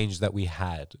exchange that we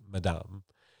had, madame.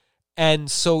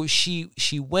 And so she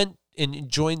went and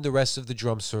joined the rest of the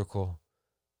drum circle,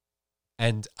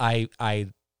 and I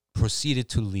proceeded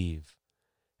to leave.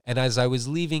 And as I was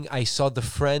leaving, I saw the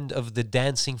friend of the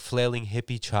dancing, flailing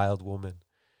hippie child woman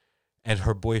and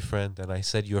her boyfriend, and I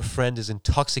said, "Your friend is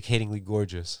intoxicatingly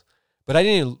gorgeous." But I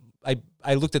didn't.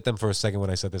 I looked at them for a second when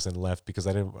I said this and left, because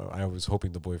I was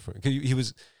hoping the boyfriend,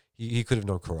 he could have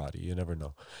known karate. You never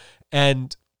know.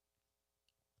 And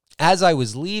as I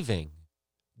was leaving,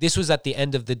 this was at the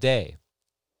end of the day.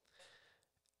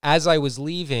 As I was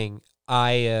leaving,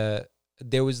 there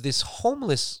was this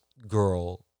homeless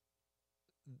girl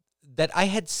that I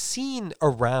had seen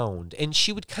around, and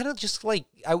she would kind of just like,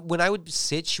 when I would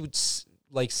sit, she would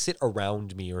like sit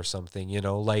around me or something,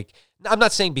 like, I'm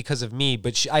not saying because of me,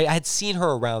 but I had seen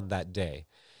her around that day.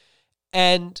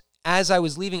 And as I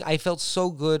was leaving, I felt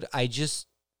so good. I just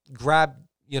grabbed,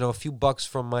 a few bucks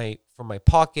from my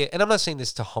pocket. And I'm not saying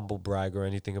this to humble brag or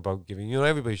anything about giving.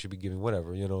 Everybody should be giving,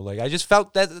 whatever. Like, I just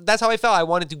felt that's how I felt. I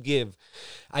wanted to give.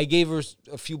 I gave her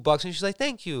a few bucks, and she's like,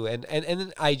 "Thank you." And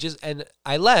then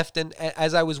I left. And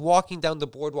as I was walking down the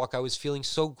boardwalk, I was feeling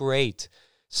so great,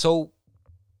 so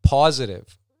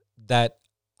positive, that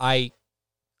I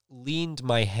leaned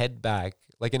my head back,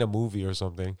 like in a movie or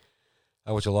something.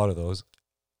 I watch a lot of those.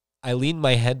 I leaned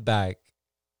my head back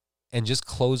and just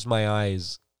closed my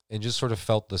eyes and just sort of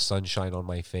felt the sunshine on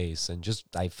my face, and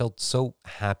I felt so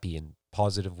happy and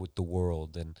positive with the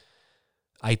world. And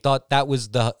I thought that was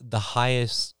the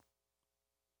highest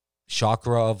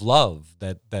chakra of love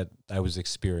that I was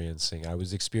experiencing. I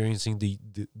was experiencing the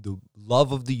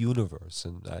love of the universe.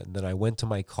 And then I went to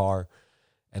my car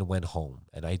and went home,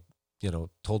 and I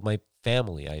told my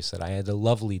family, I said I had a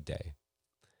lovely day.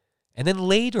 And then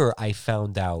later I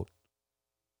found out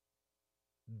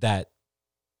that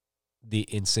the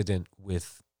incident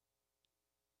with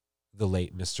the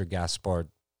late Mr. Gaspard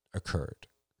occurred.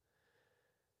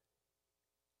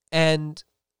 And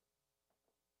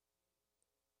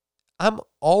I'm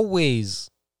always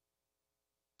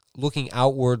looking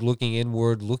outward, looking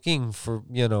inward, looking for,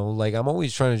 like, I'm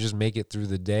always trying to just make it through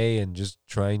the day and just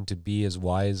trying to be as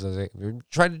wise as I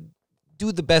try to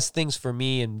do the best things for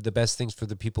me and the best things for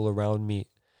the people around me.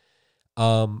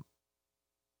 But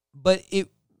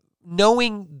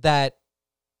knowing that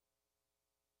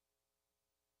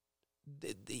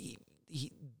the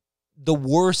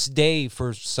worst day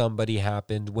for somebody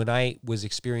happened when I was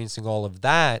experiencing all of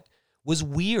that was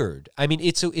weird. I mean,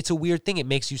 it's a weird thing. It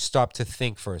makes you stop to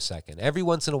think for a second. Every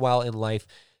once in a while in life,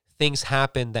 things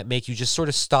happen that make you just sort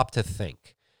of stop to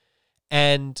think.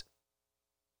 And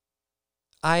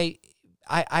I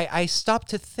stopped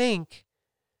to think.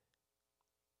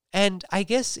 And I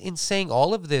guess in saying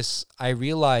all of this, I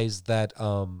realized that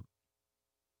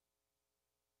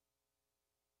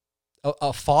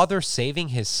a father saving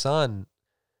his son,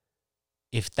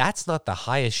 if that's not the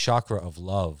highest chakra of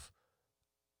love,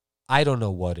 I don't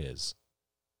know what is.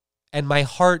 And my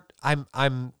heart, I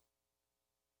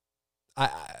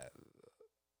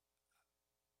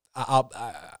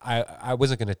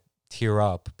wasn't going to tear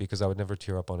up, because I would never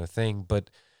tear up on a thing, but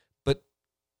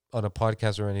on a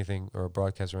podcast or anything, or a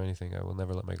broadcast or anything, I will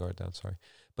never let my guard down. Sorry.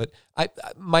 But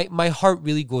my heart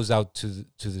really goes out to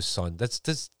the son. That's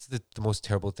the most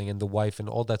terrible thing. And the wife and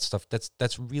all that stuff.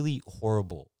 That's really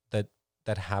horrible that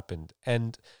happened.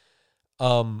 And,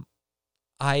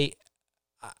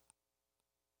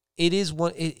 it is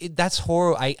one. That's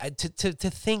horrible. To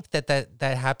think that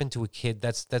happened to a kid.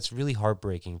 That's really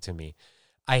heartbreaking to me.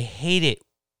 I hate it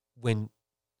when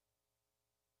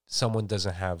someone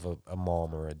doesn't have a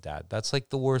mom or a dad. That's like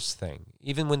the worst thing.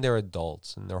 Even when they're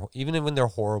adults, and even when they're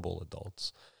horrible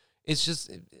adults, it's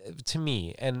just, to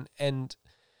me. And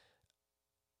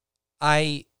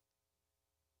I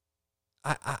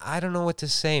don't know what to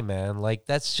say, man. Like,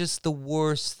 that's just the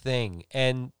worst thing.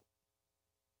 And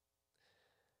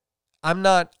I'm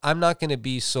not going to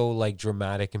be so, like,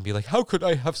 dramatic and be like, how could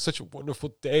I have such a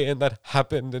wonderful day and that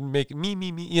happened, and make me.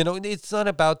 It's not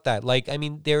about that. Like, I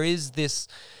mean, there is this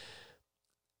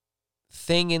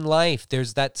thing in life.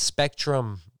 There's that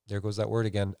spectrum. There goes that word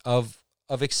again, of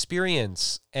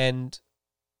experience. And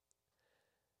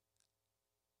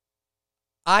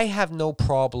I have no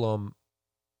problem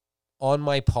on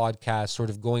my podcast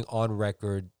sort of going on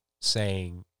record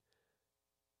saying,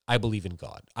 I believe in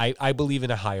God. I believe in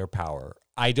a higher power.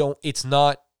 It's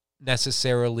not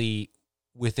necessarily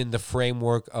within the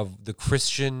framework of the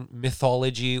Christian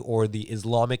mythology or the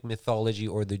Islamic mythology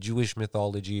or the Jewish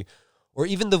mythology or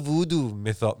even the voodoo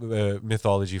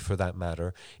mythology, for that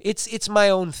matter. It's my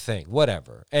own thing,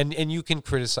 whatever. And you can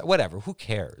criticize, whatever, who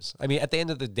cares? I mean, at the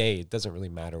end of the day, it doesn't really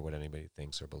matter what anybody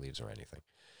thinks or believes or anything.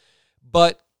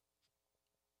 But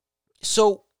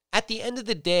so at the end of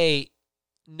the day,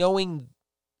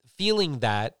 feeling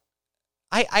that,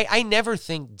 I never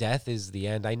think death is the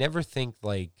end. I never think,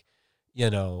 like,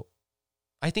 I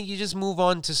think you just move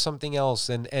on to something else.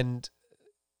 And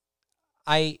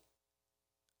I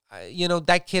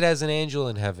that kid has an angel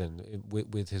in heaven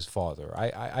with his father.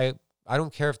 I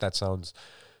don't care if that sounds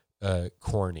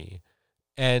corny.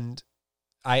 And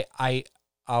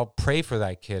I'll pray for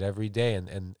that kid every day,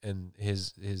 and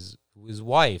his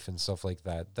wife and stuff like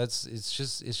that. It's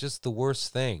just the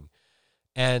worst thing.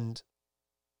 And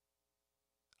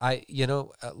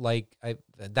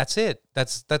that's it.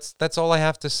 That's all I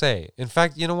have to say. In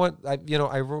fact, you know what?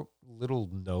 I wrote little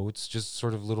notes, just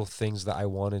sort of little things that I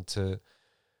wanted to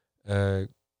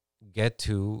get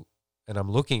to, and I'm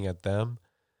looking at them.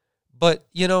 But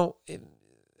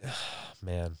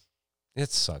man,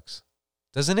 it sucks.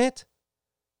 doesn't it?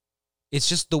 It's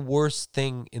just the worst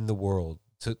thing in the world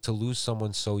to lose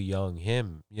someone so young,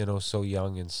 him, so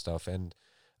young and stuff. And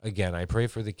again, I pray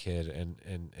for the kid and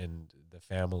the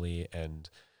family and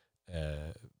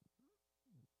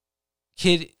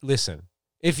kid, listen,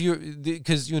 if you're,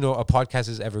 because, a podcast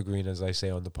is evergreen, as I say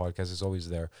on the podcast, it's always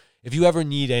there. If you ever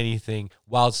need anything,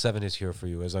 Wild 7 is here for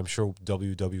you, as I'm sure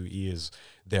WWE is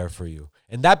there for you.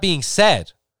 And that being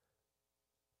said,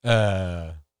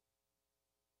 I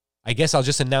guess I'll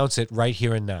just announce it right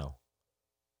here and now.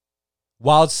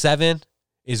 Wild 7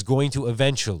 is going to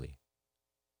eventually,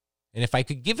 and if I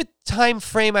could give a time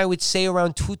frame, I would say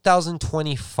around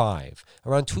 2025.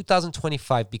 Around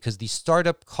 2025, because the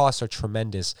startup costs are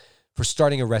tremendous for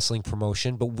starting a wrestling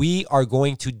promotion. But we are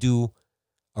going to do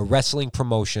a wrestling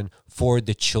promotion for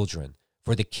the children,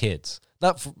 for the kids.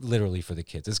 Not literally for the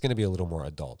kids. It's going to be a little more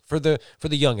adult. For the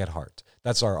young at heart.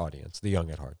 That's our audience, the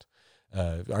young at heart.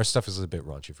 Our stuff is a bit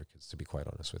raunchy for kids, to be quite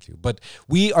honest with you. But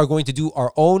we are going to do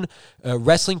our own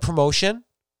wrestling promotion.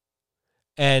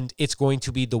 And it's going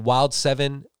to be the Wild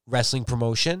 7 wrestling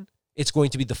promotion. It's going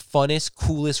to be the funnest,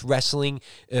 coolest wrestling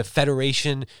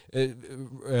federation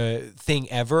thing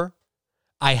ever.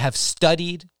 I have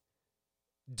studied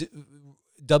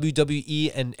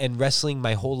WWE and wrestling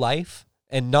my whole life,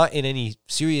 and not in any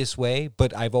serious way,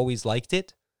 but I've always liked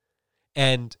it.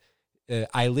 And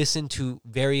I listened to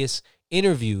various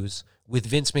interviews with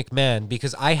Vince McMahon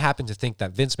because I happen to think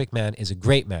that Vince McMahon is a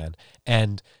great man.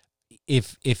 And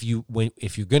if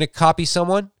you're gonna copy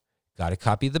someone, gotta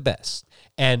copy the best.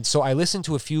 And so I listened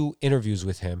to a few interviews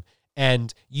with him,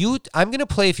 and I'm gonna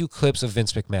play a few clips of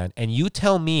Vince McMahon, and you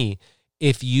tell me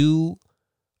if you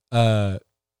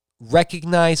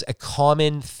recognize a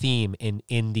common theme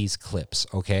in these clips.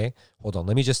 Okay, hold on.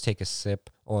 Let me just take a sip.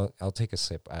 Or I'll take a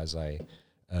sip as I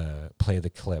play the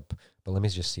clip. But let me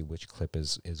just see which clip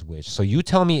is which. So you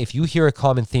tell me if you hear a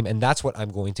common theme, and that's what I'm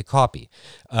going to copy,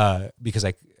 because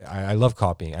I love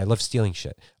copying. I love stealing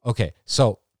shit. Okay,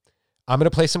 so I'm going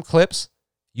to play some clips.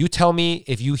 You tell me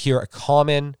if you hear a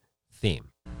common theme.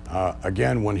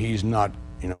 Again, when he's not,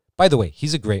 By the way,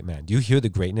 he's a great man. Do you hear the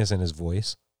greatness in his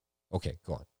voice? Okay,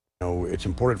 go on. It's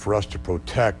important for us to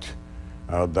protect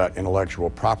that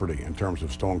intellectual property in terms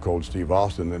of Stone Cold Steve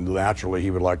Austin, and naturally he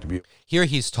would like to be. Here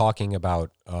he's talking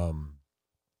about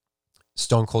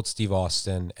Stone Cold Steve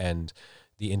Austin and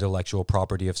the intellectual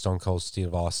property of Stone Cold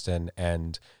Steve Austin,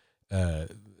 and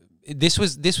this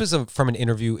was from an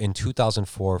interview in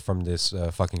 2004 from this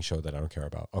fucking show that I don't care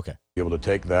about. Okay, be able to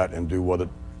take that and do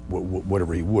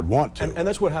whatever he would want to. And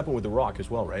that's what happened with The Rock as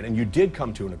well, right? And you did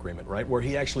come to an agreement, right, where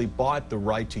he actually bought the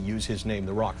right to use his name,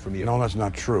 The Rock, from you. No, that's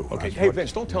not true. Okay, hey,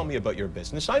 Vince, don't tell me about your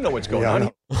business. I know what's going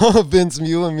on. Oh, Vince,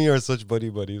 you and me are such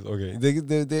buddies. Okay,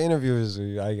 the interview is,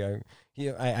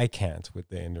 I can't with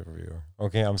the interviewer.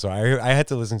 Okay, I'm sorry. I had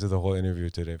to listen to the whole interview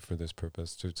today for this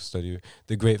purpose, to study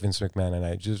the great Vince McMahon,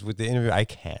 and with the interview, I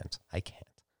can't.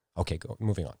 Okay,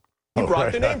 moving on. He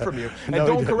brought the name from you. And no,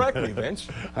 don't correct me, Vince.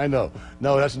 I know.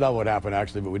 No, that's not what happened,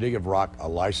 actually, but we did give Rock a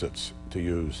license to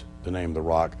use the name The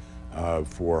Rock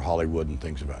for Hollywood and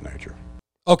things of that nature.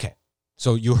 Okay,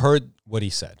 so you heard what he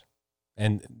said,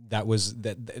 and that was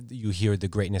that you hear the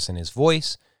greatness in his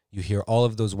voice, you hear all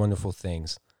of those wonderful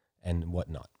things and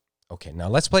whatnot. Okay, now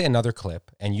let's play another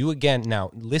clip, and you again,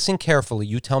 now listen carefully.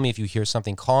 You tell me if you hear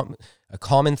something, a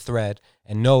common thread,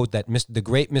 and know that the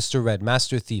great Mr. Red,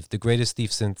 Master Thief, the greatest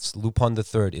thief since Lupin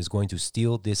III, is going to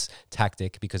steal this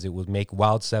tactic because it will make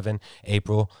Wild 7,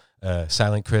 April,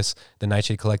 Silent Chris, the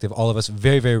Nightshade Collective, all of us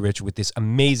very, very rich with this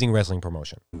amazing wrestling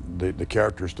promotion. The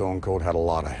character Stone Cold had a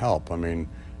lot of help. I mean,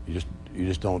 you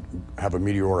just don't have a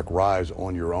meteoric rise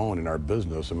on your own in our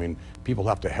business. I mean, people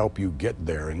have to help you get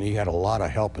there, and he had a lot of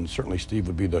help, and certainly Steve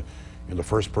would be the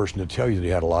first person to tell you that he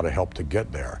had a lot of help to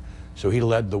get there. So he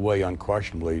led the way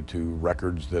unquestionably to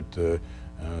records that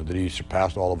he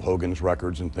surpassed all of Hogan's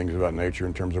records and things of that nature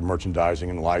in terms of merchandising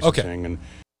and licensing.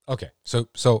 Okay,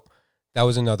 so that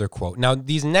was another quote. Now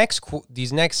these next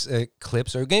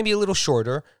clips are going to be a little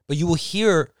shorter, but you will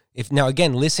hear. Now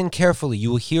again, listen carefully.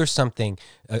 You will hear something,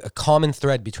 a common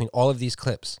thread between all of these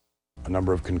clips. A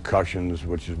number of concussions,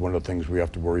 which is one of the things we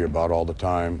have to worry about all the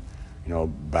time.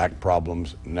 Back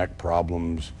problems, neck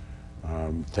problems,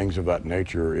 things of that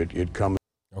nature. It comes.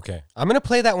 Okay, I'm going to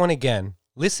play that one again.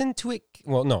 Listen to it.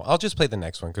 Well, no, I'll just play the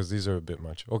next one because these are a bit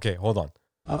much. Okay, hold on.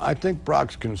 I think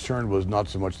Brock's concern was not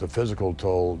so much the physical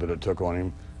toll that it took on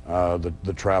him,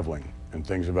 the traveling and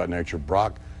things of that nature.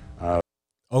 Brock.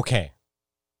 Okay.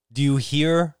 Do you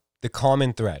hear the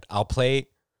common thread?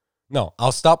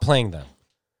 I'll stop playing them.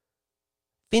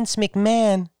 Vince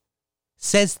McMahon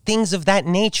says things of that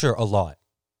nature a lot.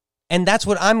 And that's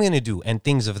what I'm going to do, and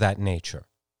things of that nature.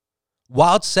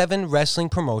 Wild 7 wrestling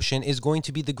promotion is going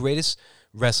to be the greatest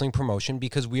wrestling promotion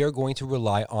because we are going to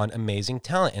rely on amazing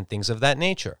talent and things of that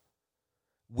nature.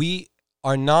 We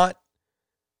are not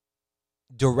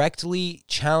directly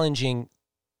challenging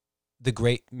the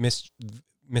great Mr.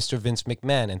 Vince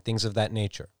McMahon and things of that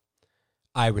nature.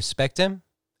 I respect him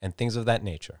and things of that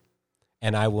nature.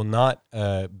 And I will not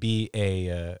be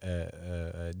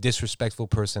a disrespectful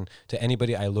person to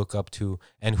anybody I look up to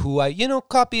and who I,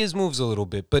 copy his moves a little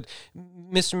bit. But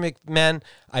Mr. McMahon,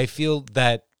 I feel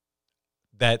that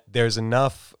there's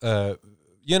enough, that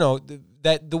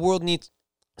the world needs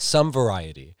some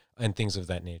variety and things of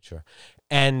that nature.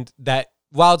 And that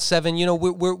Wild 7,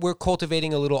 we're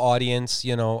cultivating a little audience.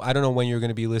 I don't know when you're going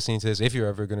to be listening to this. If you're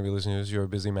ever going to be listening to this, you're a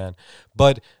busy man.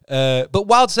 But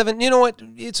Wild 7, you know what?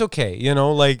 It's okay.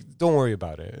 Don't worry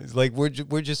about it. It's like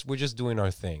we're just doing our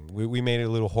thing. We made a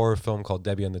little horror film called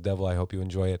Debbie and the Devil. I hope you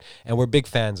enjoy it. And we're big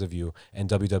fans of you and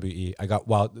WWE. I got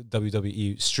Wild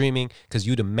WWE streaming because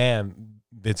you the man,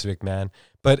 Vince McMahon.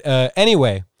 But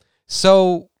anyway,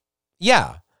 so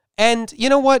yeah. And you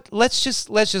know what? Let's just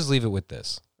leave it with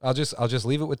this. I'll just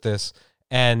leave it with this.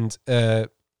 And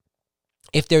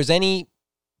if there's any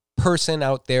person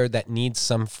out there that needs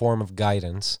some form of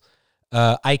guidance,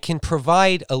 I can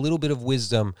provide a little bit of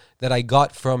wisdom that I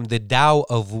got from the Tao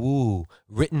of Wu,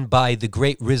 written by the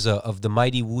great RZA of the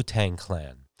mighty Wu-Tang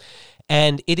Clan.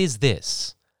 And it is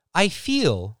this. I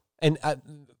feel, and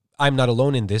I'm not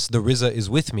alone in this, the RZA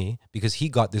is with me because he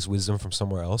got this wisdom from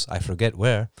somewhere else. I forget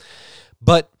where.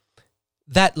 But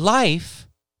that life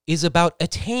is about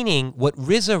attaining what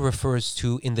RZA refers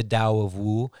to in the Tao of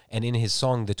Wu and in his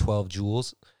song, The 12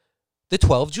 Jewels. The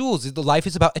 12 jewels. The life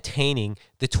is about attaining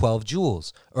the 12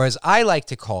 jewels. Or as I like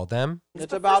to call them,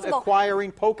 it's about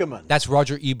acquiring Pokemon. That's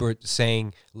Roger Ebert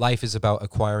saying life is about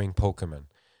acquiring Pokemon.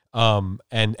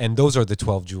 And those are the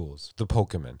 12 jewels, the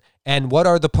Pokemon. And what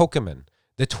are the Pokemon?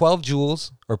 The 12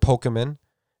 jewels or Pokemon.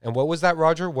 And what was that,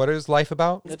 Roger? What is life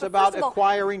about? It's about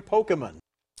acquiring Pokemon.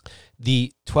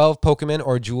 The 12 Pokemon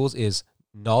or jewels is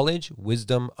knowledge,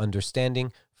 wisdom,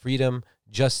 understanding, freedom,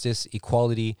 justice,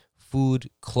 equality, food,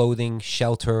 clothing,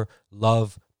 shelter,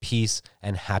 love, peace,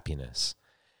 and happiness.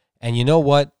 And you know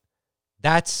what?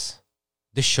 That's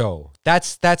the show.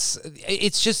 It's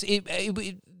just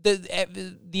the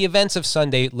events of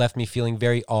Sunday left me feeling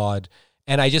very odd,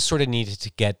 and I just sort of needed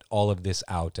to get all of this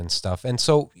out and stuff. And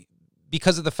so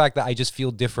because of the fact that I just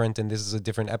feel different and this is a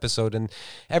different episode and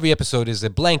every episode is a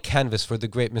blank canvas for the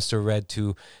great Mr. Red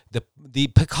to the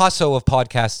Picasso of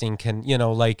podcasting can, do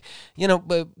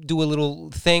a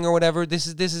little thing or whatever. This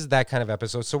is that kind of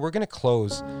episode. So we're going to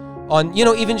close on,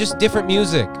 even just different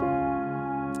music,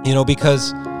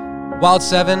 because Wild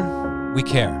 7, we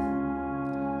care.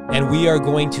 And we are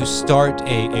going to start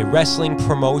a wrestling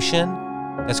promotion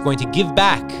that's going to give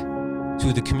back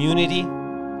to the community.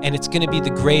 And it's going to be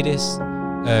the greatest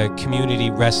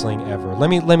community wrestling ever. Let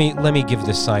me give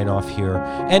this sign off here.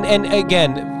 And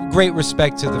again, great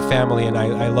respect to the family, and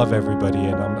I love everybody,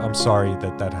 and I'm sorry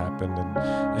that happened,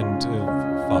 and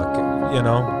fuck,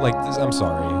 this, I'm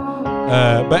sorry.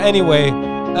 But anyway,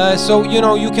 so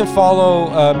you can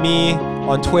follow me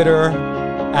on Twitter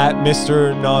at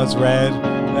Mr. Nasred,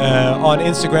 on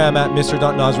Instagram at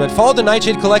Mr.Nasred. Follow the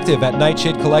Nightshade Collective at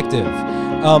Nightshade Collective.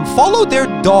 Follow their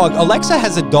dog. Alexa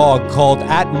has a dog called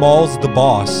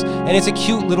 @MallsTheBoss, and it's a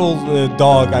cute little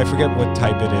dog. I forget what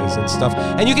type it is and stuff.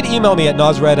 And you can email me at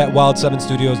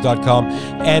nasred@wild7studios.com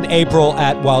and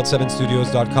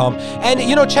april@wild7studios.com. And,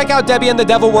 check out Debbie and the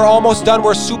Devil. We're almost done.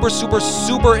 We're super, super,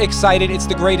 super excited. It's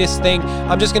the greatest thing.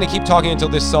 I'm just going to keep talking until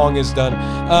this song is done.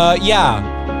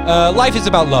 Life is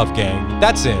about love, gang.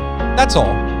 That's it. That's all.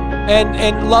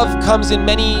 And love comes in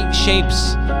many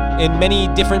shapes, in many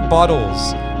different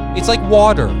bottles. It's like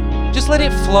water. Just let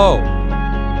it flow.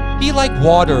 Be like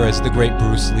water, as the great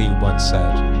Bruce Lee once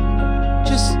said.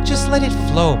 Just let it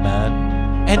flow, man.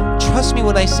 And trust me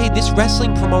when I say this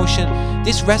wrestling promotion,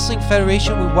 this wrestling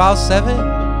federation with Wild 7,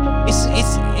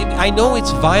 I know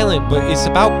it's violent, but it's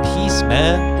about peace,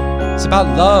 man. It's about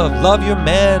love. Love your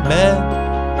man.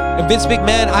 And Vince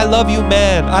McMahon, I love you,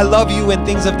 man. I love you and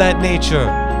things of that nature.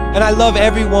 And I love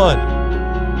everyone.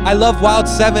 I love Wild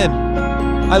 7.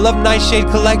 I love Nightshade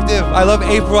Collective. I love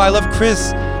April. I love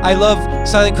Chris. I love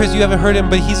Silent Chris. You haven't heard him,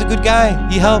 but he's a good guy.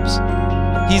 He helps.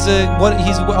 He's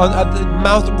on the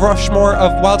Mount Rushmore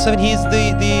of Wild 7. He's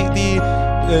the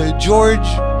George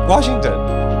Washington.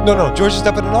 No, George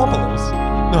Stephanopoulos.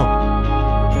 No,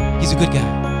 he's a good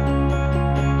guy.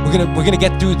 We're gonna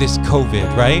get through this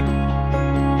COVID, right?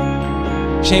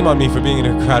 Shame on me for being in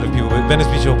a crowd of people, but Venice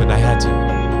Beach Open, I had to.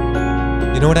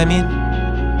 You know what I mean?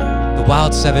 the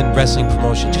Wild 7 wrestling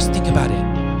promotion. Just think about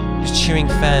it. Just cheering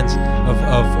fans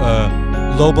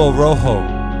of Lobo Rojo,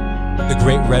 the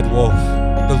Great Red Wolf,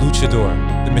 the Luchador,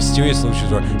 the mysterious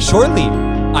Luchador. Surely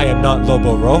I am not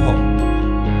Lobo Rojo.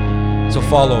 So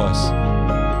follow us.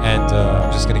 And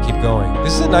I'm just going to keep going.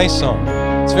 This is a nice song.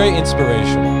 It's very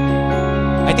inspirational.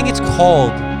 I think it's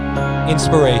called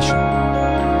Inspiration.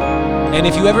 And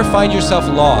if you ever find yourself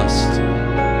lost,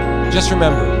 just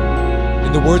remember,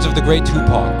 in the words of the great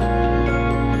Tupac,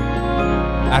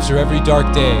 after every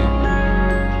dark day,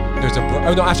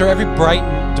 after every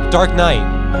dark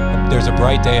night, there's a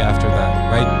bright day after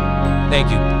that, right? Thank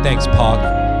you. Thanks, Pac.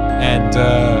 And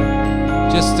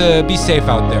just be safe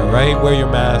out there, right? Wear your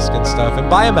mask and stuff. And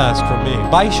buy a mask from me.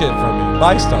 Buy shit from me.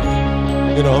 Buy stuff.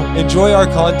 You know, enjoy our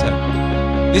content.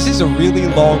 This is a really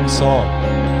long song.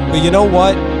 But you know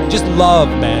what? Just love,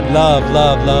 man. Love,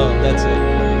 love, love. That's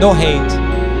it. No hate.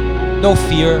 No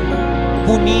fear.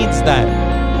 Who needs that?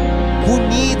 Who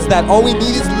needs that? All we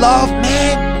need is love,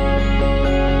 man.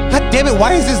 God damn it,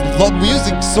 why is this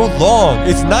music so long?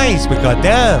 It's nice, but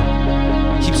goddamn,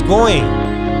 keeps going.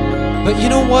 But you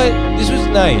know what? This was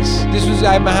nice.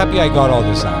 I'm happy I got all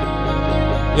this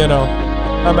out. You know,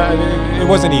 it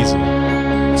wasn't easy.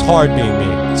 It's hard being me.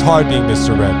 It's hard being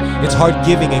Mr. Red. It's hard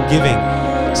giving and giving.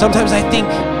 Sometimes I think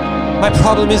my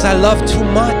problem is I love too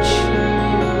much.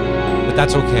 But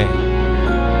that's okay.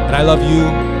 And I love you,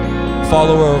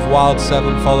 follower of Wild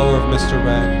 7, follower of Mr.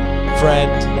 Red,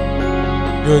 friend.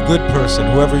 You're a good person,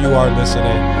 whoever you are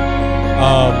listening.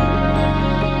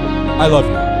 I love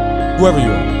you, whoever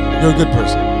you are. You're a good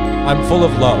person. I'm full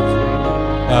of love.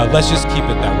 Let's just keep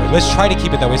it that way. Let's try to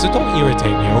keep it that way. So don't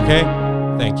irritate me, okay?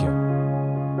 Thank you.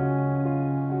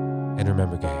 And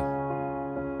remember, gang,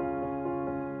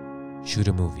 shoot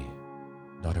a movie,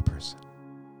 not a person.